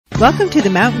Welcome to The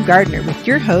Mountain Gardener with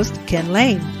your host, Ken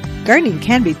Lane. Gardening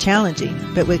can be challenging,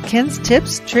 but with Ken's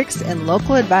tips, tricks, and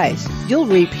local advice, you'll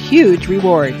reap huge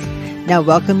rewards. Now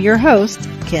welcome your host,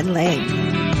 Ken Lane.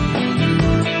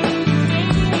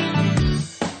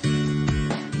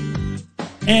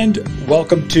 And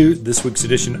welcome to this week's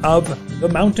edition of The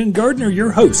Mountain Gardener, your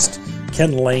host,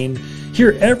 Ken Lane,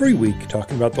 here every week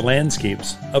talking about the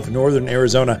landscapes of northern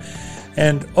Arizona.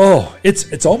 And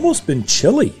it's almost been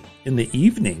chilly in the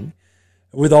evening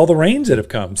with all the rains that have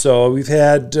come. So we've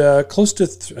had close to,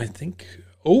 I think,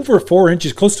 over 4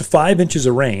 inches, close to 5 inches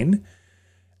of rain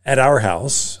at our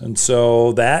house. And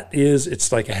so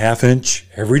it's like a half inch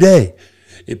every day.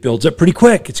 It builds up pretty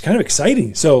quick. It's kind of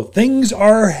exciting. So things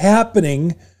are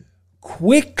happening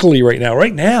quickly right now.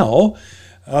 Right now,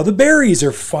 the berries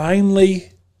are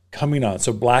finally coming on.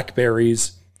 So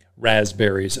blackberries,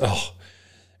 raspberries. Oh,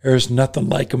 there's nothing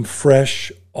like them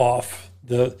fresh off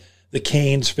the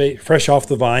canes, fresh off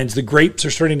the vines. The grapes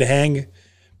are starting to hang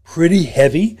pretty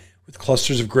heavy with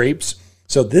clusters of grapes.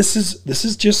 So this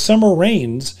is just summer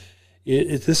rains.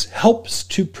 This helps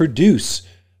to produce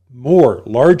more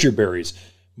larger berries,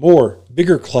 more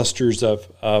bigger clusters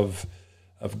of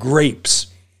grapes.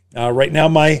 Right now,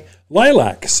 my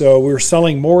lilac. So we're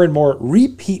selling more and more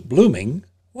repeat blooming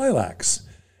lilacs.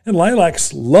 And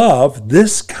lilacs love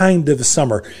this kind of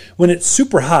summer. When it's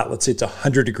super hot, let's say it's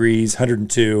 100 degrees,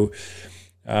 102,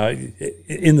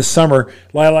 in the summer,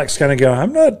 lilacs kind of go,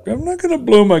 I'm not going to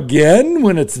bloom again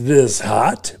when it's this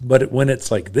hot. But when it's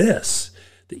like this,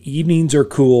 the evenings are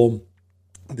cool,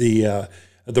 the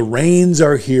rains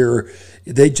are here,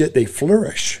 they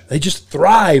flourish. They just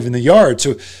thrive in the yard.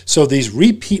 So these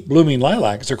repeat blooming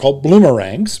lilacs are called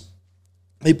bloomerangs.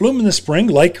 They bloom in the spring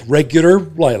like regular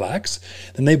lilacs.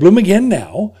 Then they bloom again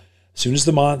now, as soon as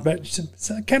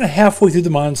it's kind of halfway through the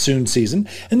monsoon season.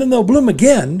 And then they'll bloom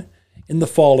again in the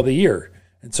fall of the year.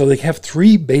 And so they have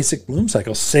 3 basic bloom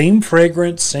cycles, same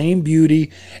fragrance, same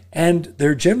beauty, and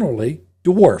they're generally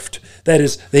dwarfed. That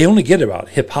is, they only get about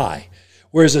hip high,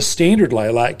 whereas a standard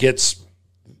lilac gets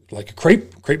like a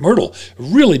crepe myrtle,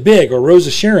 really big, or Rose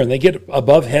of Sharon, they get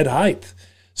above head height.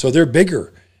 So they're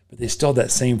bigger, but they still have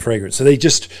that same fragrance. So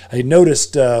I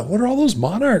noticed, what are all those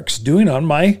monarchs doing on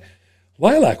my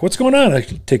lilac? What's going on? I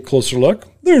take a closer look.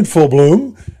 They're in full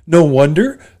bloom. No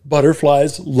wonder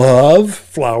butterflies love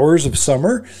flowers of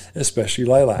summer, especially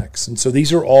lilacs. And so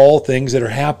these are all things that are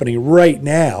happening right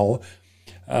now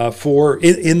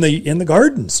in the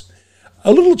gardens.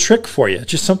 A little trick for you,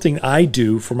 just something I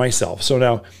do for myself. So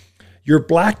now, your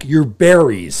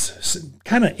berries,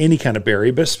 kind of any kind of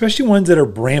berry, but especially ones that are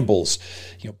brambles,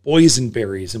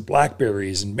 boysenberries and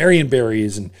blackberries and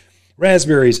marionberries and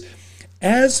raspberries,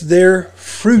 as they're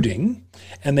fruiting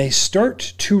and they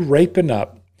start to ripen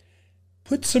up,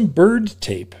 put some bird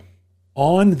tape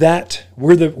on that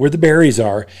where the berries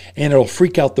are, and it'll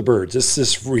freak out the birds. It's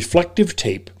this reflective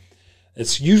tape.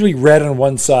 It's usually red on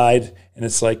one side, and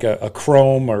it's like a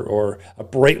chrome or a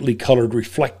brightly colored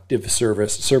reflective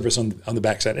surface on the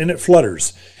backside, and it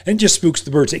flutters and just spooks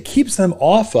the birds. It keeps them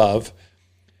off of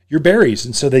your berries,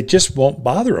 and so they just won't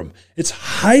bother them. It's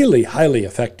highly, highly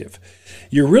effective.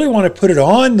 You really want to put it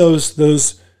on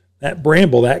that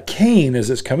bramble, that cane as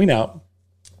it's coming out.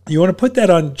 You want to put that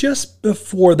on just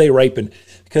before they ripen,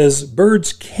 because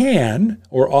birds can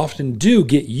or often do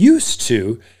get used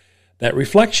to that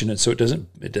reflection, and so it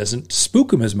doesn't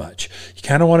spook them as much. You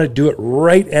kind of want to do it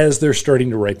right as they're starting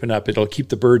to ripen up. It'll keep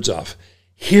the birds off.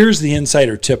 Here's the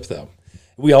insider tip, though.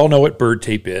 We all know what bird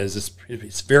tape is.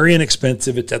 It's very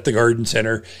inexpensive. It's at the garden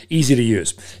center, easy to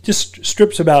use. Just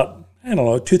strips about,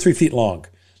 2-3 feet long.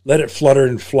 Let it flutter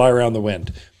and fly around the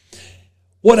wind.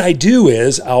 What I do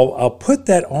is I'll put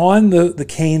that on the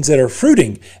canes that are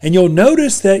fruiting, and you'll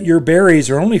notice that your berries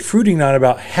are only fruiting on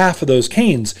about half of those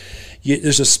canes.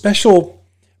 There's a special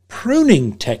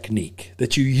pruning technique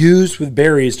that you use with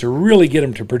berries to really get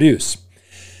them to produce.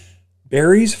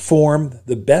 Berries form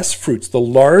the best fruits, the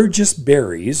largest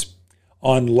berries,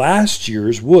 on last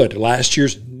year's wood, last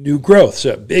year's new growth.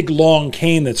 So a big long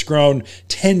cane that's grown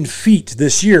 10 feet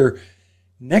this year,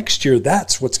 next year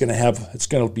that's what's going to have, it's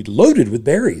going to be loaded with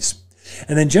berries.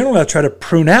 And then generally I'll try to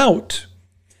prune out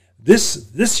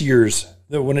this year's,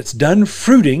 when it's done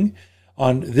fruiting,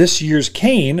 on this year's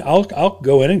cane, I'll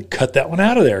go in and cut that one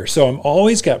out of there. So I'm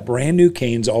always got brand new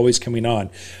canes always coming on.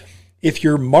 If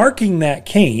you're marking that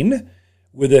cane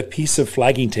with a piece of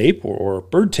flagging tape or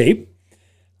bird tape,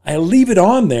 I leave it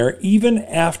on there even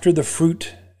after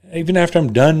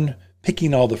I'm done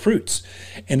picking all the fruits.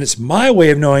 And it's my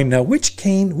way of knowing now which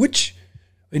cane,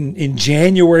 in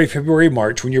January, February,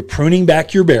 March, when you're pruning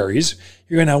back your berries,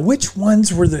 you're going to know which ones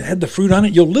had the fruit on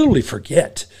it. You'll literally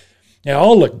forget. They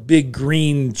all look big,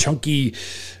 green, chunky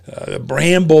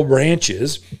bramble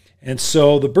branches. And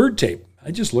so the bird tape,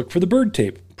 I just look for the bird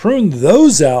tape. Prune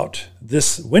those out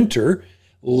this winter.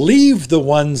 Leave the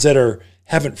ones that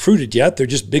haven't fruited yet. They're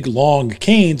just big, long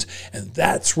canes. And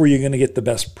that's where you're going to get the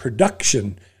best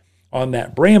production on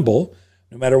that bramble.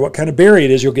 No matter what kind of berry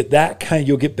it is, you'll get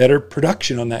better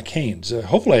production on that cane. So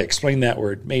hopefully I explained that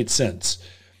where it made sense.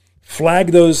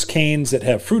 Flag those canes that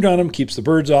have fruit on them, keeps the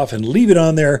birds off, and leave it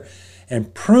on there,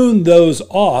 and prune those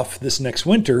off this next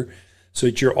winter so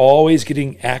that you're always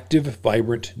getting active,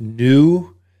 vibrant,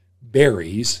 new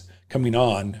berries coming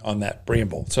on that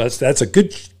bramble. So that's a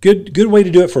good way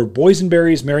to do it for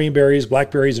boysenberries, marionberries,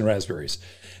 blackberries, and raspberries.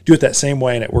 Do it that same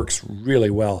way, and it works really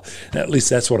well. At least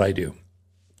that's what I do.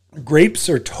 Grapes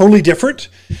are totally different.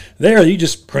 There, you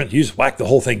just whack the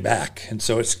whole thing back. And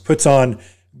so it puts on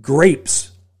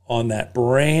grapes on that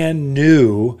brand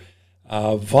new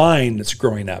vine that's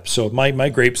growing up. So my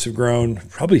grapes have grown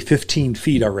probably 15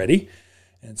 feet already.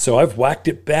 And so I've whacked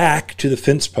it back to the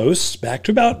fence posts, back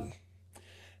to about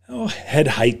head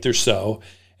height or so.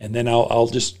 And then I'll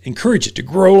just encourage it to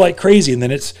grow like crazy. And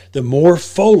then it's the more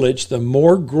foliage, the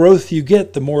more growth you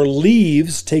get, the more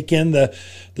leaves take in the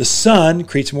sun,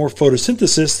 creates more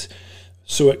photosynthesis.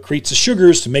 So it creates the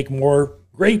sugars to make more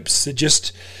grapes. It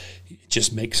just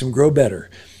makes them grow better.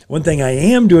 One thing I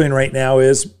am doing right now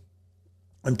is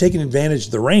I'm taking advantage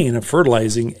of the rain and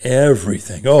fertilizing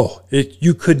everything.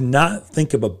 You could not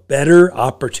think of a better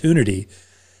opportunity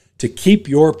to keep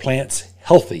your plants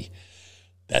healthy.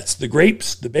 That's the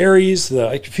grapes, the berries,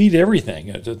 I feed everything.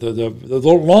 The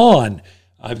lawn,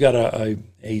 I've got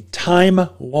a thyme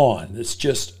lawn that's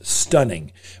just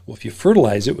stunning. Well, if you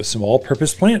fertilize it with some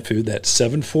all-purpose plant food, that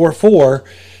 744,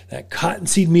 that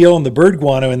cottonseed meal and the bird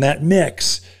guano in that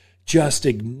mix just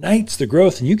ignites the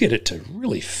growth, and you get it to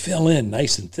really fill in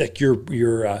nice and thick.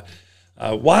 Your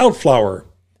wildflower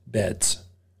beds,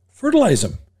 fertilize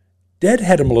them.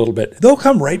 Deadhead them a little bit. They'll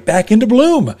come right back into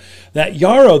bloom. That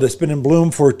yarrow that's been in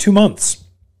bloom for 2 months,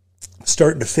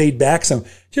 starting to fade back some,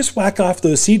 just whack off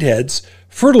those seed heads,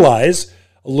 fertilize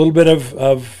a little bit of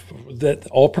that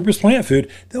all-purpose plant food,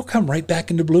 they'll come right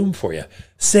back into bloom for you.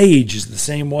 Sage is the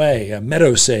same way,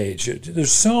 meadow sage.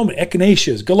 There's so many,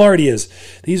 echinaceas, gaillardias.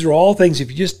 These are all things, if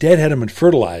you just deadhead them and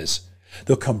fertilize,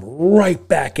 they'll come right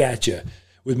back at you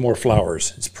with more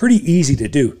flowers. It's pretty easy to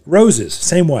do. Roses,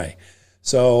 same way.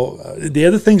 So the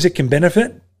other things that can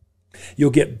benefit,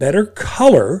 you'll get better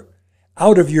color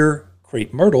out of your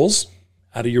crepe myrtles,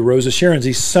 out of your Rosa Sharons,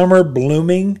 these summer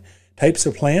blooming types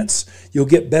of plants. You'll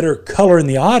get better color in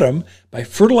the autumn by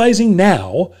fertilizing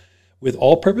now with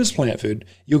all-purpose plant food.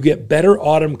 You'll get better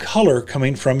autumn color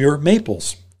coming from your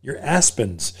maples, your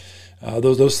aspens,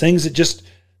 those things that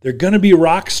they're going to be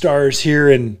rock stars here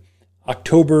in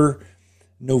October,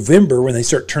 November when they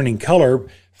start turning color.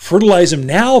 Fertilize them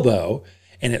now, though,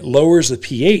 and it lowers the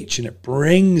pH, and it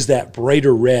brings that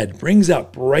brighter red, brings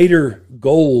out brighter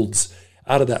golds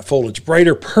out of that foliage,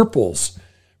 brighter purples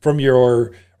from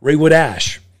your Raywood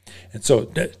ash. And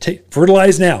so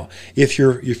fertilize now. If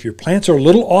your plants are a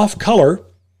little off color,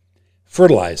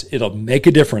 fertilize. It'll make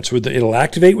a difference. It'll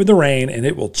activate with the rain, and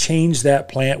it will change that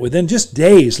plant within just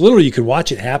days. Literally, you can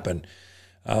watch it happen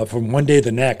from one day to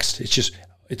the next.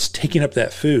 It's taking up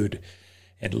that food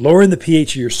and lowering the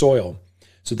pH of your soil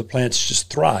so the plants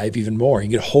just thrive even more. You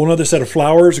get a whole other set of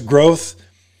flowers, growth,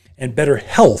 and better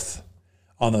health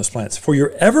on those plants. For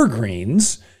your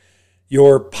evergreens,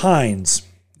 your pines,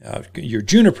 your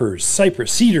junipers,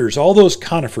 cypress, cedars, all those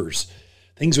conifers,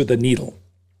 things with a needle,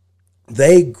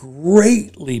 they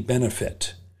greatly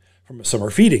benefit from summer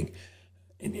feeding.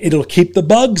 It'll keep the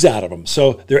bugs out of them.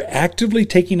 So they're actively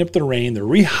taking up the rain. They're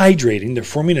rehydrating. They're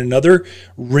forming another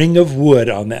ring of wood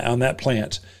on that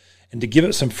plant. And to give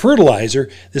it some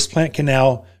fertilizer, this plant can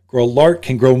now grow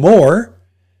more,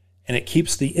 and it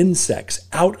keeps the insects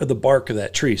out of the bark of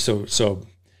that tree. So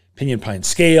pinyon pine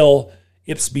scale,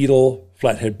 ips beetle,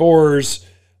 flathead borers,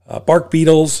 bark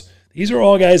beetles. These are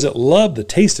all guys that love the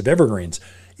taste of evergreens.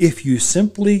 If you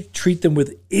simply treat them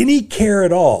with any care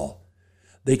at all,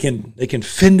 they can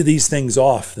fend these things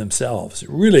off themselves. It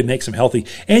really makes them healthy,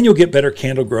 and you'll get better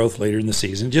candle growth later in the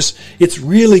season. It's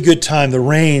really good time. The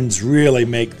rains really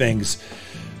make things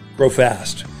grow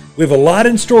fast. We have a lot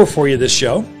in store for you this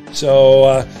show. So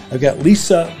I've got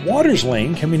Lisa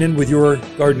Waterslane coming in with your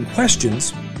garden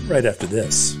questions right after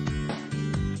this.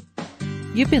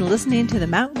 You've been listening to The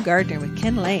Mountain Gardener with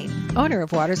Ken Lane, owner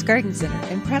of Waters Garden Center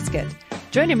in Prescott.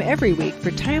 Join him every week for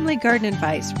timely garden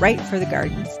advice right for the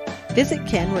gardens. Visit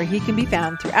Ken where he can be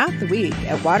found throughout the week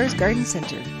at Waters Garden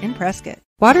Center in Prescott.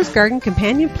 Water's Garden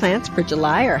companion plants for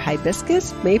July are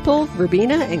hibiscus, maple,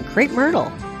 verbena, and crepe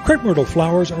myrtle. Crepe myrtle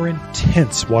flowers are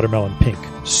intense watermelon pink,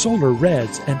 solar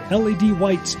reds, and LED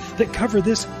whites that cover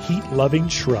this heat-loving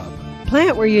shrub.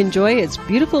 Plant where you enjoy its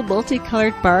beautiful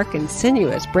multicolored bark and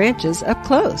sinuous branches up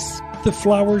close. The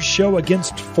flowers show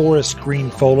against forest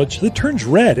green foliage that turns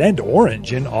red and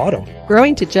orange in autumn.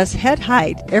 Growing to just head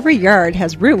height, every yard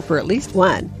has room for at least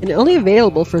one, and only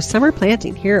available for summer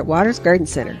planting here at Water's Garden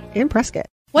Center in Prescott.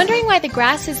 Wondering why the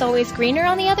grass is always greener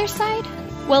on the other side?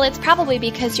 Well, it's probably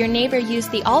because your neighbor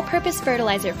used the all-purpose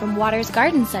fertilizer from Water's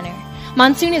Garden Center.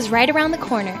 Monsoon is right around the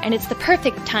corner, and it's the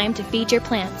perfect time to feed your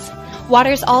plants.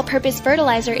 Water's all-purpose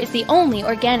fertilizer is the only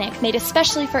organic made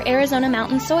especially for Arizona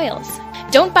mountain soils.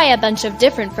 Don't buy a bunch of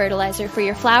different fertilizer for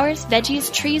your flowers,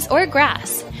 veggies, trees, or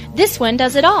grass. This one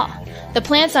does it all. The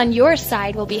plants on your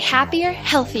side will be happier,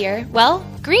 healthier, well,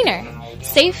 greener.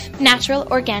 Safe, natural,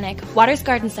 organic. Water's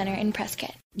Garden Center in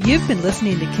Prescott. You've been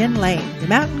listening to Ken Lane, the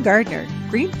Mountain Gardener.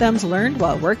 Green thumbs learned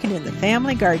while working in the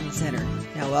Family Garden Center.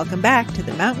 Now welcome back to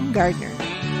the Mountain Gardener.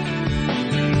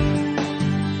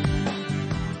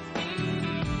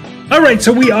 All right,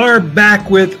 so we are back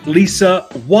with Lisa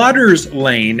Waters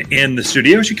Lane in the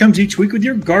studio. She comes each week with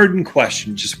your garden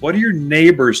questions. Just what are your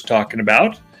neighbors talking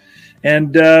about?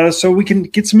 And so we can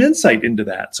get some insight into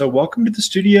that. So welcome to the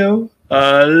studio,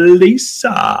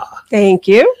 Lisa. Thank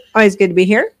you. Always good to be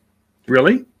here.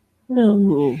 Really?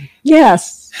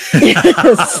 Yes.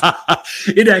 Yes.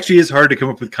 It actually is hard to come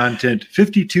up with content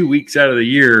 52 weeks out of the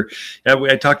year.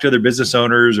 I talk to other business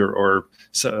owners or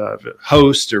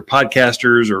hosts or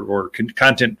podcasters or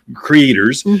content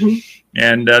creators,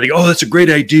 and they go, "Oh, that's a great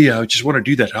idea. I just want to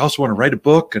do that. I also want to write a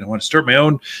book and I want to start my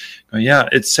own." Yeah,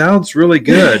 it sounds really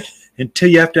good until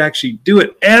you have to actually do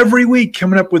it every week,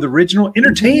 coming up with original,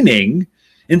 entertaining,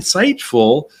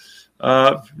 insightful,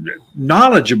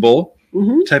 knowledgeable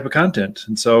type of content.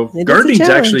 And so gardening is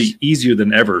actually easier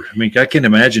than ever. I mean, I can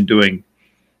imagine doing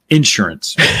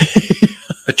insurance,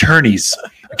 attorneys,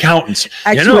 accountants,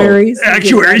 actuaries,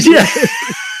 yeah.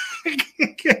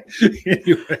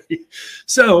 Anyway,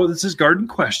 so this is garden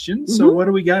questions. So what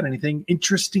do we got? Anything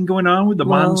interesting going on with the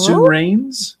monsoon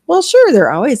rains? Well, sure.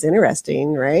 They're always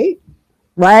interesting, right?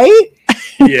 Right?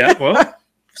 Yeah. Well,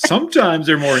 sometimes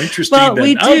they're more interesting than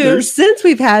we do. others. Since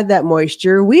we've had that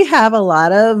moisture, we have a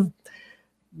lot of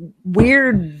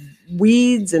weird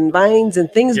weeds and vines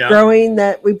and things growing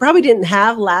that we probably didn't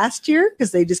have last year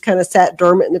because they just kind of sat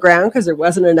dormant in the ground because there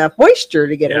wasn't enough moisture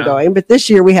to get them going. But this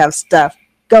year we have stuff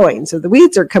going. So the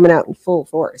weeds are coming out in full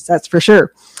force. That's for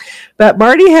sure. But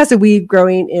Marty has a weed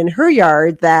growing in her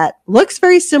yard that looks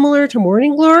very similar to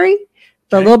Morning Glory,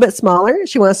 but a little bit smaller.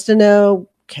 She wants to know,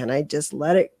 can I just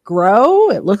let it grow?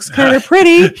 It looks kind of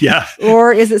pretty. Yeah.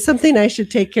 Or is it something I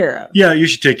should take care of? Yeah, you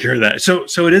should take care of that.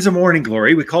 So it is a Morning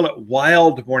Glory. We call it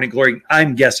wild Morning Glory,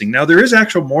 I'm guessing. Now, there is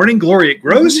actual Morning Glory. It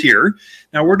grows here.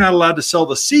 Now, we're not allowed to sell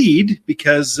the seed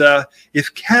because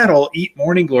if cattle eat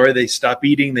Morning Glory, they stop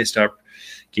eating. They stop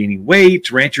gaining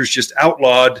weight. Ranchers just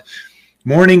outlawed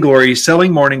Morning Glory,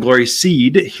 selling Morning Glory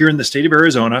seed here in the state of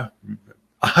Arizona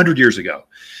 100 years ago.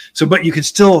 So, but you can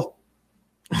still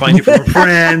find it from a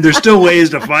friend. There's still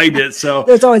ways to find it. So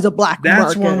there's always a black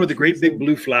That's market. One with a great big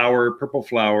blue flower, purple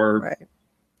flower. Right.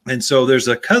 And so there's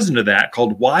a cousin to that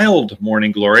called Wild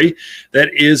Morning Glory that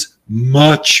is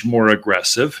much more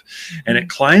aggressive, and it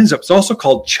climbs up. It's also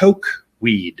called choke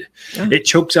weed. It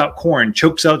chokes out corn,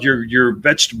 chokes out your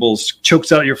vegetables,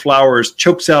 chokes out your flowers,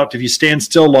 chokes out, if you stand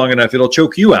still long enough, it'll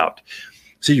choke you out.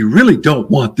 So you really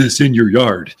don't want this in your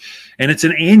yard. And it's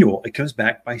an annual. It comes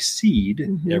back by seed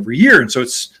every year. And so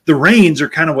the rains are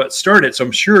kind of what started. So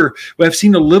I'm sure I've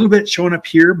seen a little bit showing up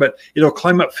here, but it'll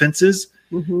climb up fences,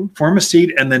 form a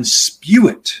seed, and then spew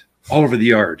it all over the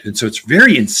yard. And so it's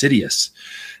very insidious.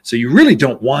 So you really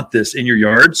don't want this in your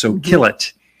yard. So kill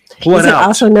it. Pull it out.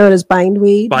 Also known as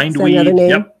bindweed. Bindweed. Another name?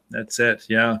 Yep. That's it.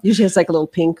 Yeah. Usually it's like a little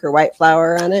pink or white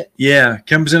flower on it. Yeah.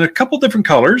 Comes in a couple different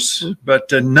colors,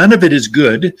 but none of it is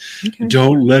good. Okay.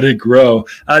 Don't let it grow.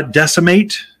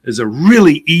 Decimate is a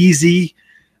really easy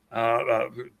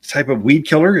type of weed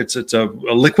killer. It's a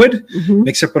liquid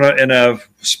mixed up in a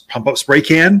pump up spray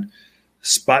can,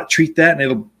 spot treat that, and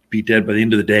it'll be dead by the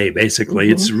end of the day. Basically,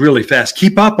 it's really fast.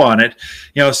 Keep up on it.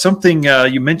 You know, something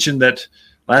you mentioned that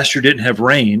last year didn't have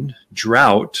rain,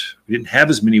 drought. We didn't have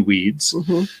as many weeds.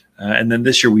 And then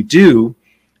this year we do.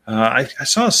 I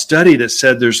saw a study that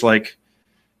said there's like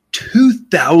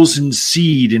 2,000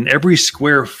 seed in every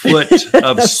square foot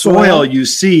of soil you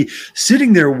see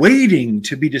sitting there waiting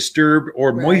to be disturbed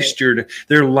or moistured.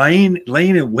 They're laying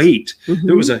in wait.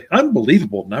 It was an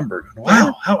unbelievable number.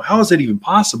 Wow, how is that even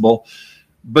possible?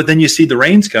 but then you see the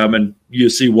rains come and you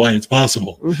see why it's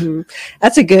possible. Mm-hmm.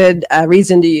 That's a good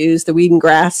reason to use the weed and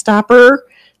grass stopper.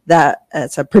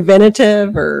 That's a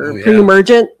preventative or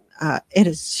pre-emergent. It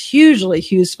is hugely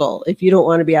useful if you don't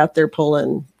want to be out there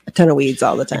pulling a ton of weeds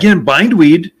all the time. Again,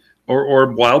 bindweed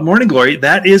or wild morning glory,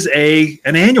 that is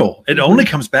an annual. It only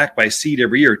comes back by seed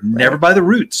every year, never by the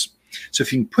roots. So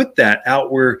if you can put that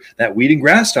out where that weed and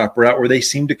grass stopper out where they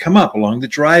seem to come up along the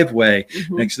driveway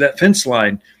next to that fence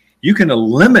line, you can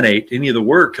eliminate any of the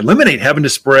work, eliminate having to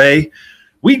spray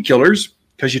weed killers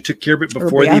because you took care of it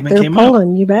before they even came up.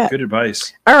 You bet. Good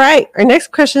advice. All right. Our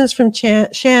next question is from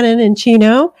Shannon in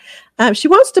Chino. She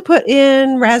wants to put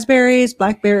in raspberries,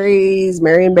 blackberries,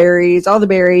 marionberries, all the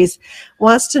berries.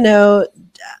 Wants to know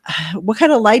what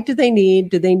kind of light do they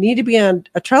need? Do they need to be on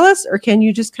a trellis, or can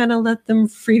you just kind of let them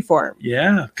freeform?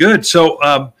 Yeah, good. So,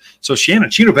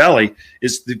 Shannon, Chino Valley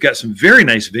they've got some very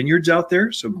nice vineyards out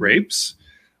there. So grapes,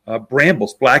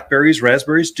 brambles, blackberries,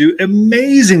 raspberries do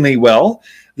amazingly well.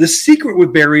 The secret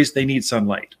with berries, they need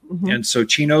sunlight. And so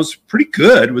Chino's pretty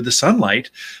good with the sunlight.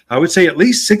 I would say at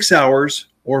least 6 hours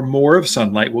or more of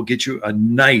sunlight will get you a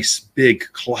nice big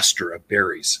cluster of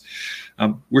berries.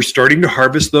 We're starting to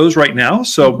harvest those right now.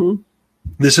 So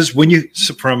this is when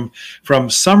from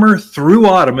summer through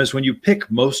autumn is when you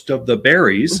pick most of the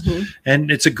berries.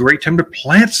 And it's a great time to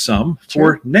plant some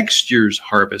for next year's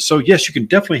harvest. So yes, you can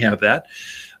definitely have that.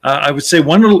 I would say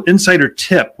one little insider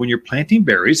tip when you're planting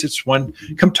berries,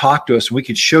 come talk to us and we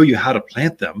can show you how to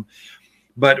plant them.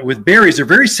 But with berries, they're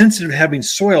very sensitive to having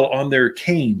soil on their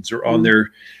canes or on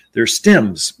their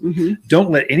stems.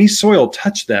 Don't let any soil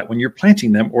touch that when you're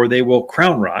planting them, or they will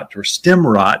crown rot or stem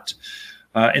rot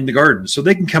in the garden. So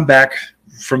they can come back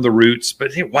from the roots,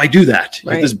 but hey, why do that?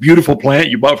 Right. This beautiful plant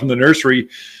you bought from the nursery,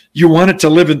 you want it to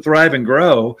live and thrive and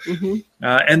grow.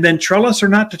 And then trellis or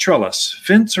not to trellis,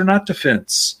 fence or not to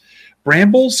fence.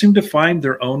 Brambles seem to find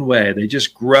their own way. They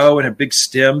just grow and have big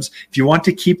stems. If you want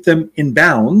to keep them in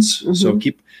bounds, so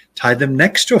tie them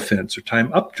next to a fence or tie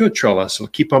them up to a trellis. It'll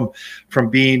keep them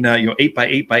from being 8 by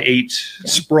 8 by 8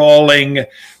 sprawling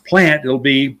plant. It'll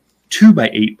be 2 by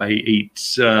 8 by 8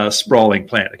 sprawling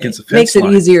plant against a fence. Makes it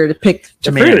easier to pick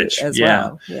to manage as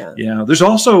well. Yeah. There's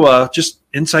also just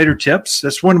insider tips.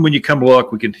 That's one when you come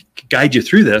look, we can guide you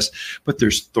through this. But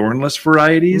there's thornless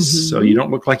varieties, so you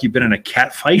don't look like you've been in a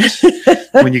cat fight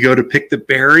when you go to pick the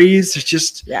berries. It's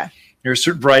just there are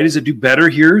certain varieties that do better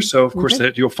here. So of course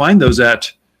that you'll find those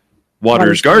at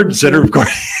Waters Garden Center, of course.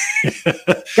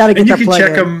 Got to get and you can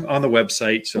check them on the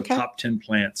website, so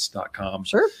top10plants.com.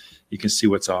 Sure. You can see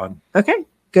what's on. Okay,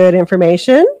 good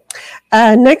information.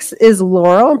 Next is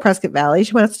Laurel in Prescott Valley.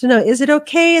 She wants to know, is it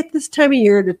okay at this time of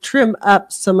year to trim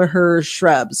up some of her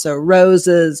shrubs? So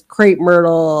roses, crepe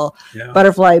myrtle,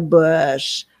 butterfly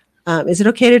bush. Is it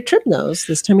okay to trim those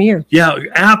this time of year? Yeah,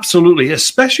 absolutely,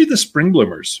 especially the spring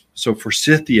bloomers. So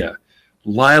forsythia,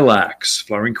 lilacs,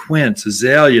 flowering quince,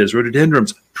 azaleas,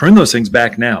 rhododendrons, prune those things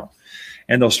back now.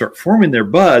 And they'll start forming their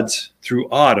buds through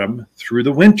autumn, through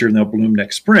the winter, and they'll bloom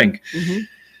next spring.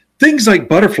 Things like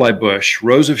butterfly bush,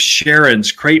 rose of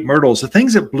Sharon's, crepe myrtles, the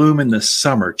things that bloom in the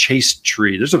summer, chaste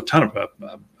tree. There's a ton of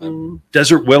them.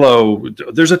 Desert willow.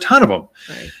 There's a ton of them.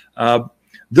 Right.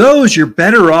 Those you're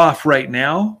better off right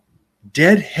now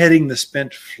deadheading the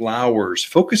spent flowers.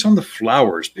 Focus on the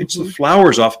flowers. Pinch the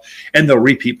flowers off, and they'll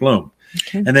repeat bloom.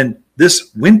 And then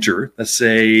this winter, let's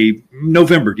say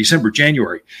November, December,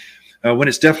 January, when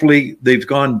it's they've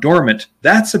gone dormant,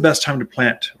 that's the best time to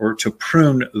plant or to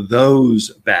prune those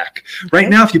back. Right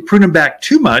now, if you prune them back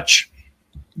too much,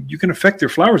 you can affect their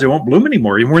flowers. They won't bloom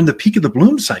anymore. We're in the peak of the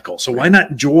bloom cycle. So why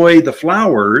not enjoy the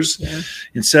flowers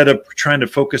instead of trying to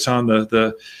focus on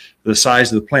the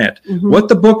size of the plant? What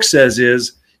the book says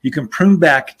is you can prune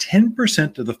back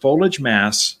 10% of the foliage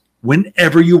mass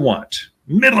whenever you want.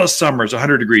 Middle of summer is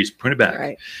 100 degrees, prune it back.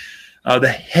 Right. The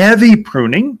heavy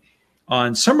pruning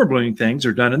on summer blooming things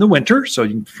are done in the winter. So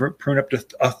you can prune up to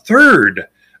a third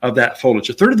of that foliage,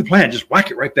 a third of the plant, just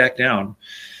whack it right back down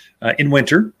in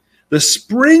winter. The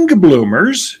spring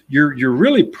bloomers, you're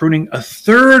really pruning a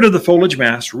third of the foliage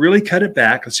mass, really cut it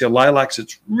back. Let's see, a lilacs,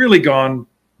 it's really gone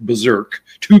berserk,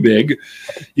 too big.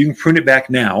 You can prune it back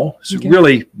now. So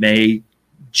really May,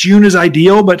 June is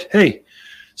ideal, but hey,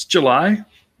 it's July.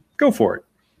 Go for it.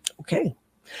 Okay.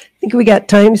 I think we got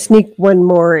time to sneak one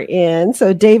more in.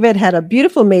 So David had a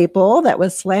beautiful maple that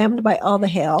was slammed by all the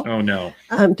hail. Oh, no.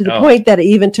 To the point that it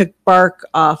even took bark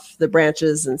off the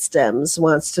branches and stems.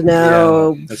 Wants to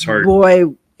know, that's hard. Boy,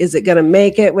 is it going to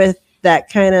make it with that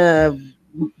kind of,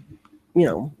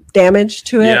 damage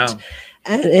to it?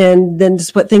 And then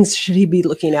just what things should he be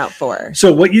looking out for?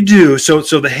 So what you do, so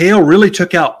the hail really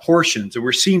took out portions, and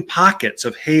we're seeing pockets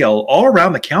of hail all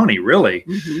around the county, really.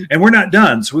 And we're not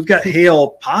done. So we've got hail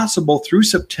possible through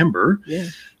September. Yeah.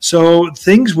 So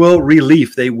things will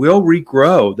relief. They will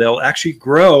regrow. They'll actually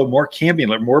grow more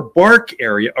cambium, more bark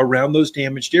area around those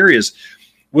damaged areas.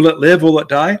 Will it live? Will it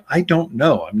die? I don't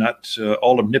know. I'm not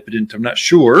all omnipotent. I'm not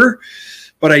sure.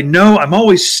 But I know I'm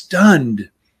always stunned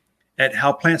at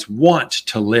how plants want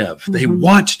to live. They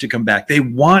want to come back. They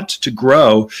want to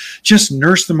grow. Just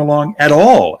nurse them along at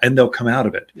all, and they'll come out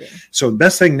of it. Yeah. So the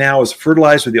best thing now is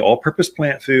fertilize with the all-purpose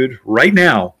plant food right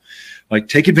now. Like,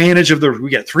 take advantage of we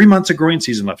got 3 months of growing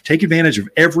season left. Take advantage of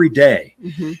every day,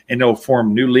 and it'll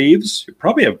form new leaves. You'll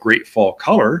probably have great fall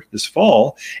color this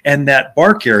fall, and that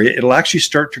bark area, it'll actually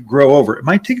start to grow over. It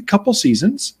might take a couple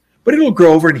seasons, but it'll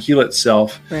grow over and heal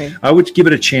itself. Right. I would give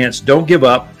it a chance. Don't give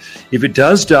up. If it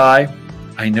does die,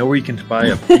 I know where you can buy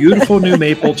a beautiful new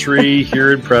maple tree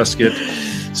here in Prescott.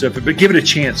 But give it a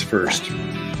chance first.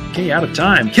 Okay, out of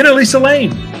time. Ken and Lisa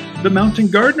Lane, the Mountain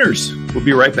Gardeners. We'll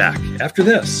be right back after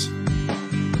this.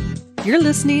 You're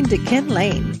listening to Ken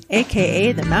Lane,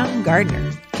 a.k.a. the Mountain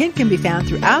Gardener. Ken can be found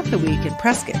throughout the week in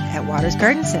Prescott at Waters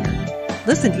Garden Center.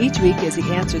 Listen each week as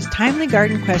he answers timely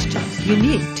garden questions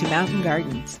unique to mountain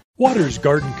gardens. Waters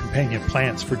Garden companion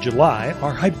plants for July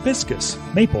are hibiscus,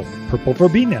 maple, purple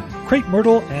verbena, crepe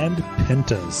myrtle, and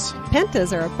pentas.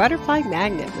 Pentas are a butterfly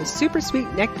magnet with super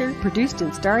sweet nectar produced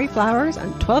in starry flowers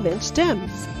on 12-inch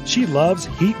stems. She loves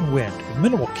heat and wind with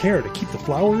minimal care to keep the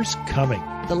flowers coming.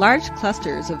 The large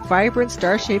clusters of vibrant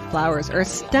star-shaped flowers are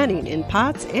stunning in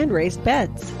pots and raised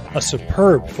beds. A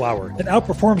superb flower that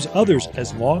outperforms others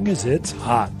as long as it's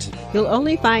hot. You'll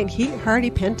only find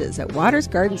heat-hardy pentas at Waters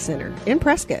Garden Center in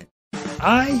Prescott.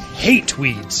 I hate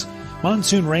weeds.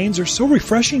 Monsoon rains are so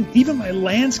refreshing, even my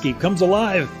landscape comes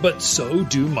alive, but so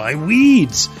do my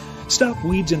weeds. Stop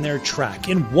weeds in their track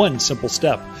in one simple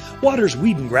step. Waters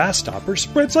Weed and Grass Stopper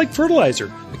spreads like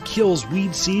fertilizer. It kills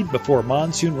weed seed before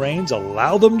monsoon rains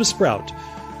allow them to sprout.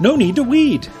 No need to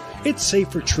weed. It's safe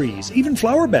for trees, even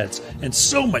flower beds, and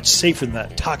so much safer than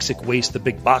that toxic waste the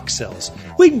big box sells.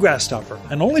 Weed and Grass Stopper,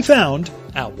 and only found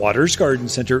at Waters Garden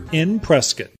Center in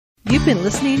Prescott. You've been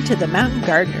listening to The Mountain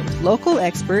Gardener with local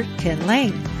expert Ken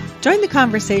Lane. Join the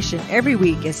conversation every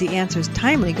week as he answers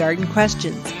timely garden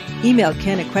questions. Email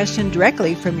Ken a question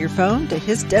directly from your phone to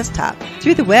his desktop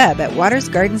through the web at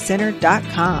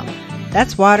watersgardencenter.com.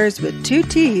 That's Waters with 2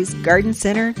 T's,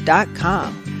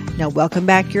 gardencenter.com. Now welcome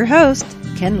back your host,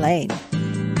 Ken Lane.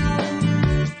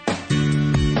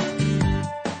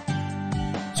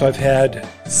 So I've had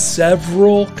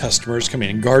several customers come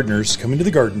in, gardeners come into the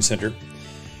garden center,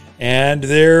 and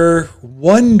they're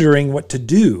wondering what to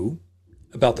do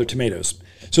about their tomatoes.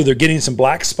 So they're getting some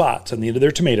black spots on the end of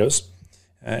their tomatoes,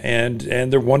 and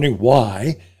they're wondering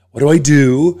why. What do I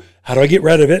do? How do I get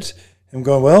rid of it? I'm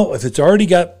going, well, if it's already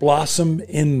got blossom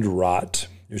end rot,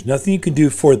 there's nothing you can do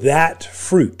for that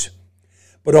fruit.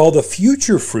 But all the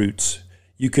future fruits,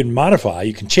 you can modify,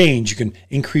 you can change, you can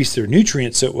increase their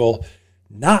nutrients so it will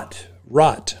not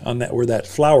rot on that where that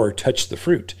flower touched the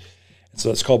fruit. So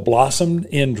it's called blossom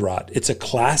end rot. It's a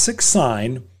classic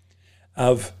sign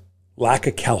of lack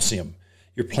of calcium.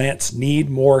 Your plants need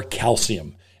more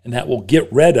calcium, and that will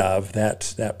get rid of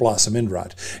that blossom end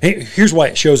rot. Hey, here's why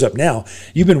it shows up now.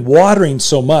 You've been watering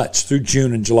so much through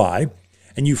June and July,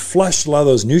 and you flushed a lot of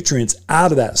those nutrients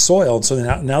out of that soil. And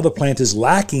so now the plant is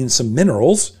lacking some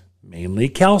minerals, mainly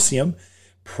calcium.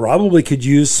 Probably could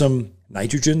use some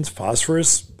nitrogen,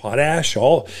 phosphorus, potash,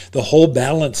 the whole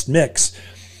balanced mix.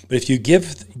 But if you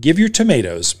give your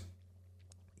tomatoes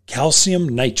calcium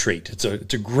nitrate, it's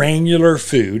a granular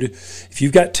food. If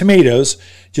you've got tomatoes,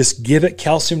 just give it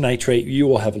calcium nitrate. You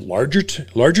will have larger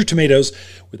tomatoes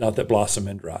without that blossom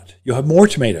end rot. You'll have more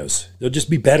tomatoes. They'll just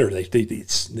be better. They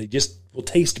just will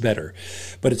taste better.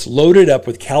 But it's loaded up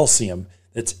with calcium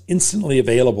that's instantly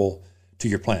available to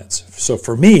your plants. So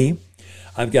for me,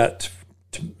 I've got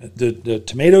the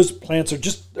tomatoes plants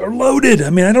are loaded. I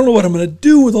mean, I don't know what I'm going to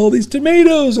do with all these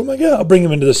tomatoes. Oh my God, I'll bring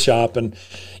them into the shop and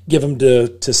give them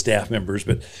to staff members.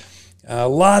 But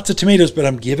lots of tomatoes, but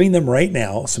I'm giving them right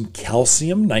now some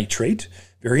calcium nitrate.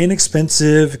 Very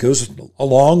inexpensive, goes a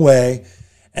long way.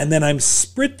 And then I'm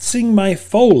spritzing my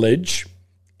foliage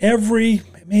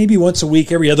maybe once a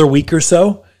week, every other week or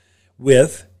so,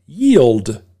 with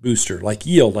yield booster, like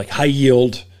high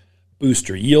yield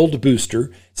booster, yield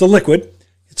booster. It's a liquid.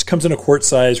 It comes in a quart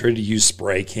size, ready to use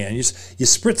spray can. You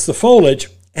spritz the foliage,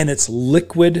 and it's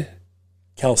liquid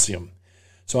calcium.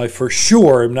 So I for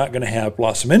sure am not going to have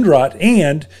blossom end rot,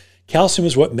 and calcium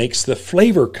is what makes the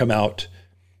flavor come out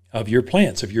of your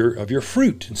plants, of your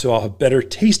fruit. And so I'll have better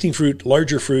tasting fruit,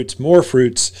 larger fruits, more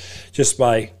fruits, just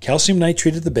by calcium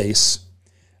nitrate at the base,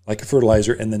 like a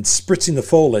fertilizer, and then spritzing the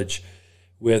foliage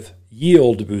with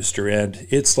yield booster. And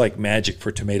it's like magic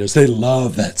for tomatoes. They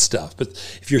love that stuff. But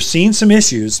if you're seeing some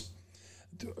issues,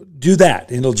 do that,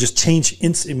 and it'll just change.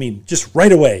 Just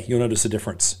right away, you'll notice a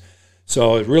difference.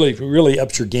 So it really, really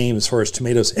ups your game as far as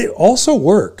tomatoes. It also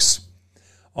works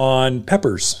on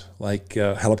peppers, like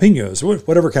jalapenos,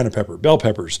 whatever kind of pepper, bell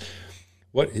peppers.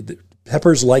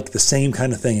 Peppers like the same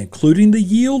kind of thing, including the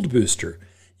yield booster.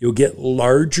 You'll get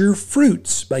larger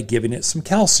fruits by giving it some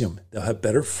calcium. They'll have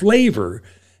better flavor.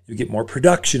 You'll get more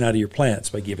production out of your plants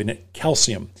by giving it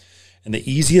calcium. And the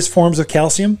easiest forms of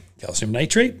calcium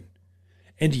nitrate,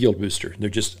 and yield booster. They're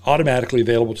just automatically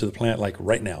available to the plant like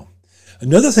right now.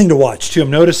 Another thing to watch too, I'm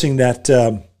noticing that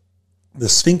the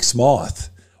sphinx moth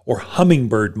or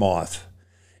hummingbird moth,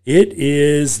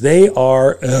 they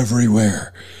are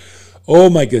everywhere. Oh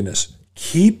my goodness.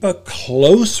 Keep a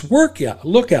close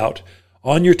lookout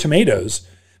on your tomatoes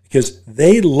because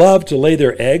they love to lay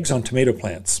their eggs on tomato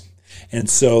plants. And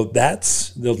so that's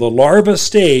the larva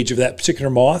stage of that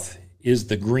particular moth is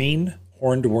the green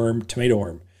horned worm tomato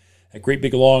worm. A great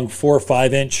big long 4 or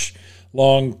 5 inch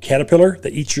long caterpillar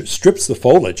that strips the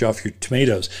foliage off your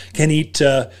tomatoes, can eat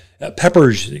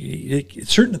peppers,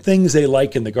 certain things they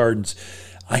like in the gardens.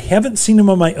 I haven't seen them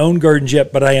on my own gardens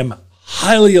yet, but I am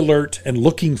highly alert and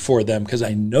looking for them because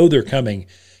I know they're coming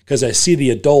because I see the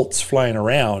adults flying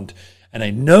around and I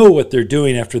know what they're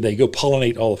doing after they go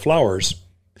pollinate all the flowers.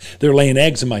 They're laying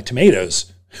eggs in my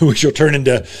tomatoes, which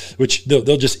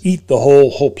they'll just eat the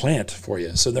whole plant for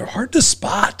you. So they're hard to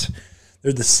spot.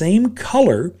 They're the same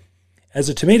color as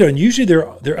a tomato, and usually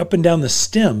they're up and down the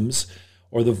stems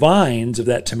or the vines of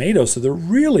that tomato, so they're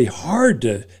really hard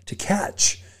to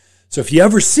catch. So if you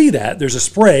ever see that, there's a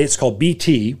spray. It's called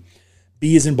BT.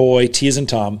 B as in boy, T as in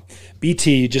Tom.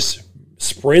 BT, you just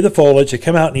spray the foliage. They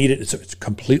come out and eat it. It's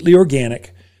completely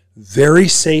organic, very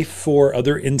safe for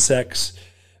other insects,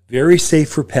 very safe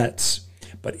for pets.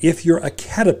 But if you're a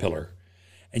caterpillar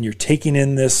and you're taking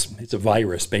in this, it's a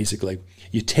virus basically.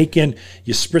 You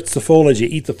spritz the foliage, you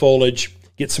eat the foliage,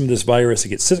 get some of this virus, they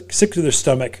get sick to their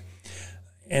stomach,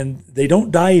 and they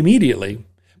don't die immediately,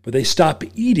 but they stop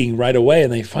eating right away,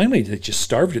 and they just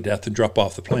starve to death and drop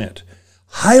off the plant.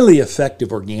 Highly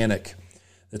effective organic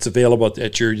that's available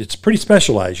it's pretty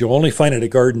specialized. You'll only find it at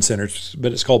garden centers,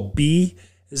 but it's called B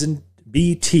as in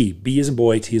BT, B as in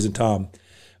boy, T as in Tom.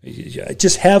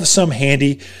 Just have some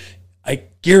handy. I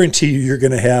guarantee you're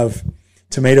going to have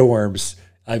tomato worms.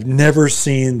 I've never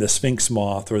seen the sphinx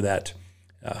moth or that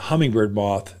hummingbird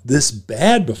moth this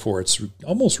bad before. It's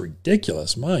almost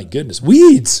ridiculous. My goodness.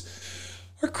 Weeds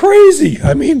are crazy.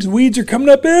 Weeds are coming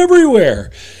up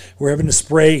everywhere. We're having to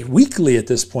spray weekly at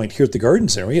this point here at the garden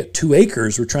center. We got 2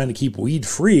 acres. We're trying to keep weed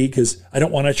free because I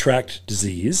don't want to attract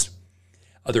disease,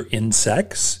 other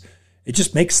insects. It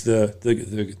just makes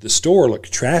the store look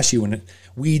trashy when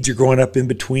weeds are growing up in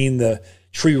between the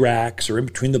tree racks or in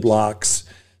between the blocks.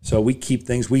 So we keep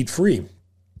things weed free.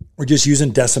 We're just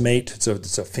using Decimate. It's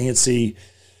a fancy,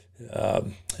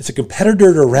 it's a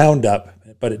competitor to Roundup,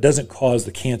 but it doesn't cause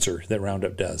the cancer that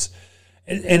Roundup does.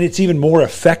 And it's even more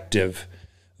effective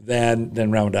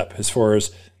than Roundup as far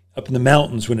as up in the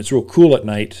mountains when it's real cool at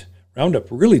night. Roundup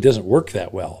really doesn't work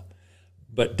that well.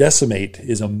 But Decimate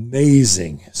is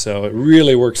amazing, so it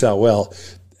really works out well.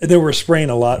 And then we're spraying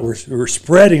a lot. We're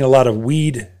spreading a lot of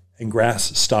weed and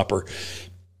grass stopper.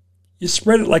 You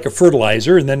spread it like a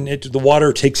fertilizer, and then the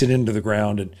water takes it into the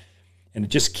ground, and it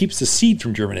just keeps the seed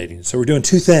from germinating. So we're doing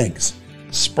 2 things: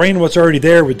 spraying what's already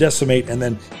there with Decimate, and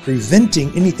then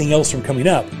preventing anything else from coming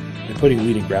up and putting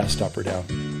weed and grass stopper down.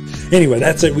 Anyway,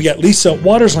 that's it. We got Lisa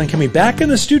Watersline coming back in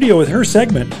the studio with her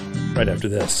segment right after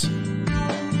this.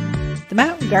 The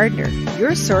Mountain Gardener,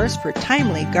 your source for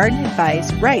timely garden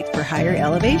advice right for higher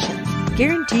elevations.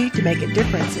 Guaranteed to make a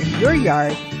difference in your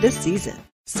yard this season.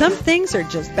 Some things are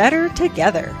just better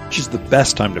together. Which is the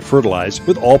best time to fertilize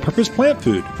with all-purpose plant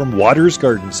food from Waters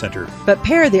Garden Center. But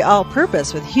pair the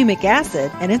all-purpose with humic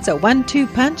acid, and it's a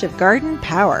 1-2 punch of garden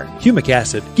power. Humic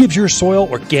acid gives your soil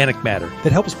organic matter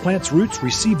that helps plants' roots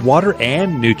receive water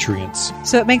and nutrients.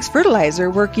 So it makes fertilizer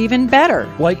work even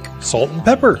better. Like salt and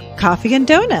pepper. Coffee and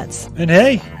donuts. And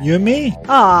hey, you and me.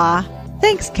 Aw,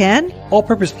 thanks, Ken.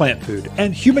 All-purpose plant food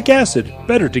and humic acid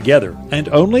better together, and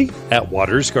only at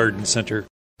Waters Garden Center.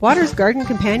 Water's Garden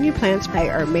companion plants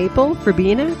are maple,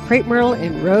 verbena, crepe myrtle,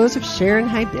 and rose of Sharon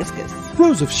hibiscus.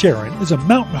 Rose of Sharon is a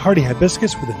mountain hardy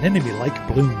hibiscus with anemone-like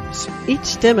blooms. Each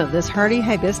stem of this hardy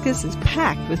hibiscus is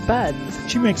packed with buds.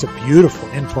 She makes a beautiful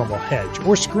informal hedge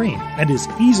or screen and is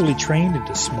easily trained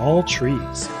into small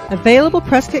trees. Available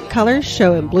press kit colors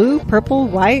show in blue, purple,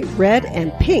 white, red,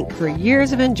 and pink for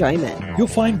years of enjoyment. You'll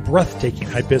find breathtaking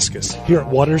hibiscus here at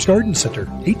Waters Garden Center,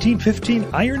 1815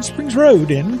 Iron Springs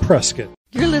Road in Prescott.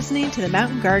 You're listening to The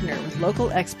Mountain Gardener with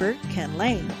local expert Ken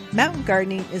Lane. Mountain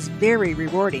gardening is very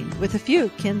rewarding, with a few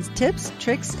of Ken's tips,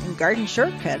 tricks, and garden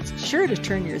shortcuts sure to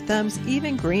turn your thumbs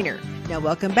even greener. Now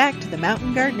welcome back to The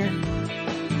Mountain Gardener.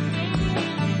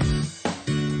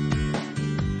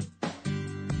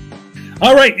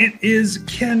 All right, it is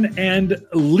Ken and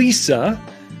Lisa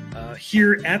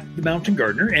here at The Mountain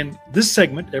Gardener, and this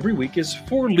segment every week is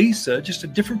for Lisa, just a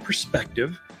different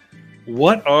perspective.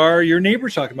 What are your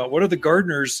neighbors talking about? What are the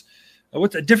gardeners?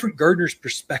 What's a different gardener's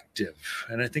perspective?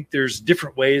 And I think there's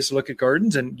different ways to look at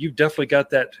gardens, and you've definitely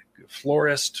got that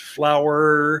florist,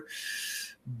 flower,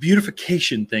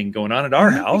 beautification thing going on at our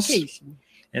house.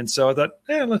 And so I thought,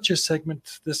 let's just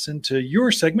segment this into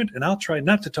your segment, and I'll try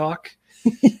not to talk.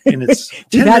 And it's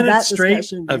 10 minutes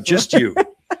straight of just you.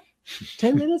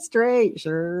 10 minutes straight,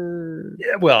 sure.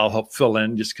 Yeah, well, I'll help fill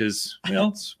in just because, well,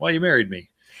 it's why you married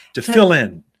me, to fill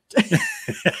in.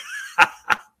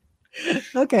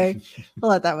 Okay, I'll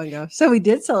let that one go. So we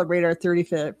did celebrate our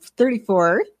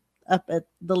 34th up at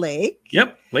the lake.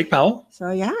 Yep, Lake Powell.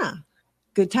 So yeah,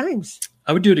 good times.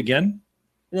 I would do it again.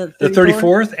 The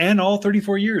 34th and all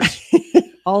 34 years.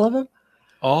 All of them?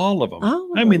 All of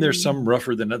them. I mean, there's some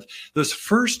rougher than others. Those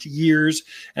first years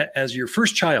as your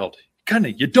first child,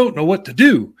 you don't know what to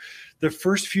do. The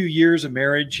first few years of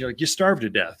marriage, you starve to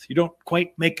death. You don't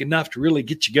quite make enough to really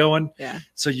get you going. Yeah.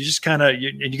 So you just and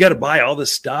you got to buy all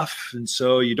this stuff. And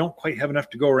so you don't quite have enough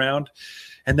to go around.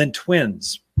 And then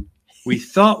twins. We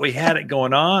thought we had it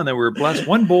going on. That we were blessed.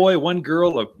 One boy, one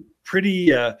girl, a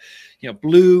pretty,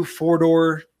 blue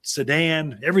 4-door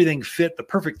sedan. Everything fit, the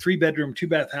perfect 3-bedroom,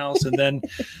 2-bath house. And then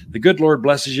the good Lord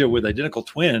blesses you with identical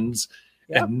twins.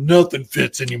 Yep. And nothing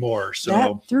fits anymore. So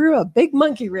that threw a big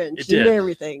monkey wrench into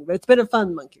everything, but it's been a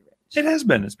fun monkey wrench. It has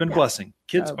been. It's been a blessing.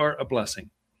 Kids are a blessing.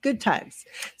 Good times.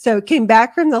 So came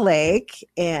back from the lake,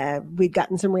 and we'd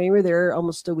gotten some rain. We were there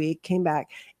almost a week. Came back,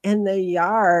 and the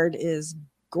yard is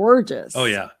gorgeous. Oh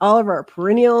yeah. All of our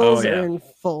perennials are in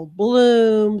full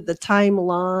bloom. The thyme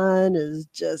lawn is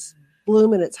just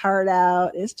blooming its heart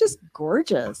out. It's just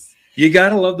gorgeous. You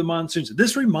gotta love the monsoons.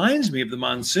 This reminds me of the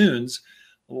monsoons.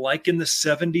 Like in the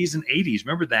 70s and 80s.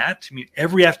 Remember that? I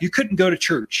mean, you couldn't go to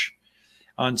church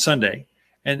on Sunday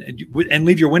and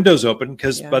leave your windows open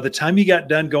because by the time you got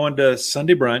done going to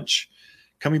Sunday brunch,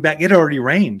 coming back, it already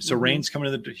rained. So rain's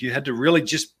coming in. You had to really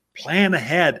just plan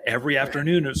ahead every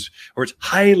afternoon, or it's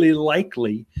highly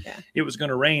likely it was going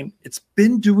to rain. It's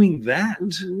been doing that.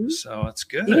 So it's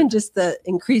good. Even just the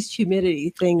increased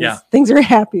humidity things are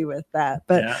happy with that.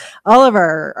 But all of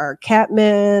our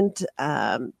catmint,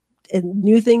 and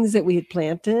new things that we had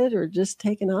planted or just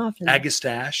taken off.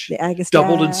 Agastache. The agastache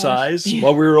doubled in size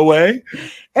while we were away.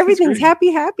 Everything's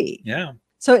happy. Yeah.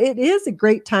 So it is a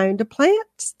great time to plant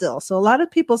still. So a lot of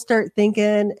people start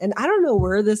thinking, and I don't know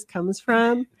where this comes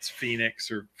from. It's Phoenix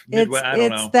or Midwest. I don't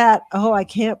know. It's that, I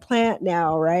can't plant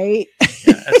now, right?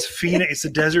 It's Phoenix. It's the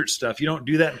desert stuff. You don't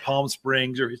do that in Palm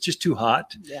Springs, or it's just too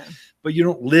hot. Yeah. But you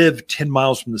don't live 10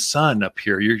 miles from the sun up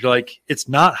here. You're like, it's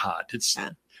not hot.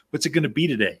 What's it going to be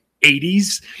today?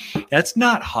 80s. That's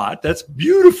not hot. That's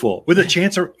beautiful with a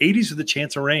chance of 80s with a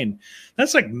chance of rain.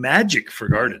 That's like magic for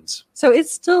gardens. So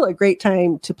it's still a great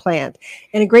time to plant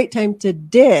and a great time to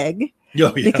dig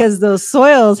because those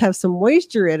soils have some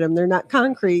moisture in them. They're not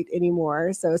concrete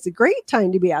anymore. So it's a great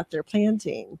time to be out there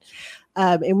planting.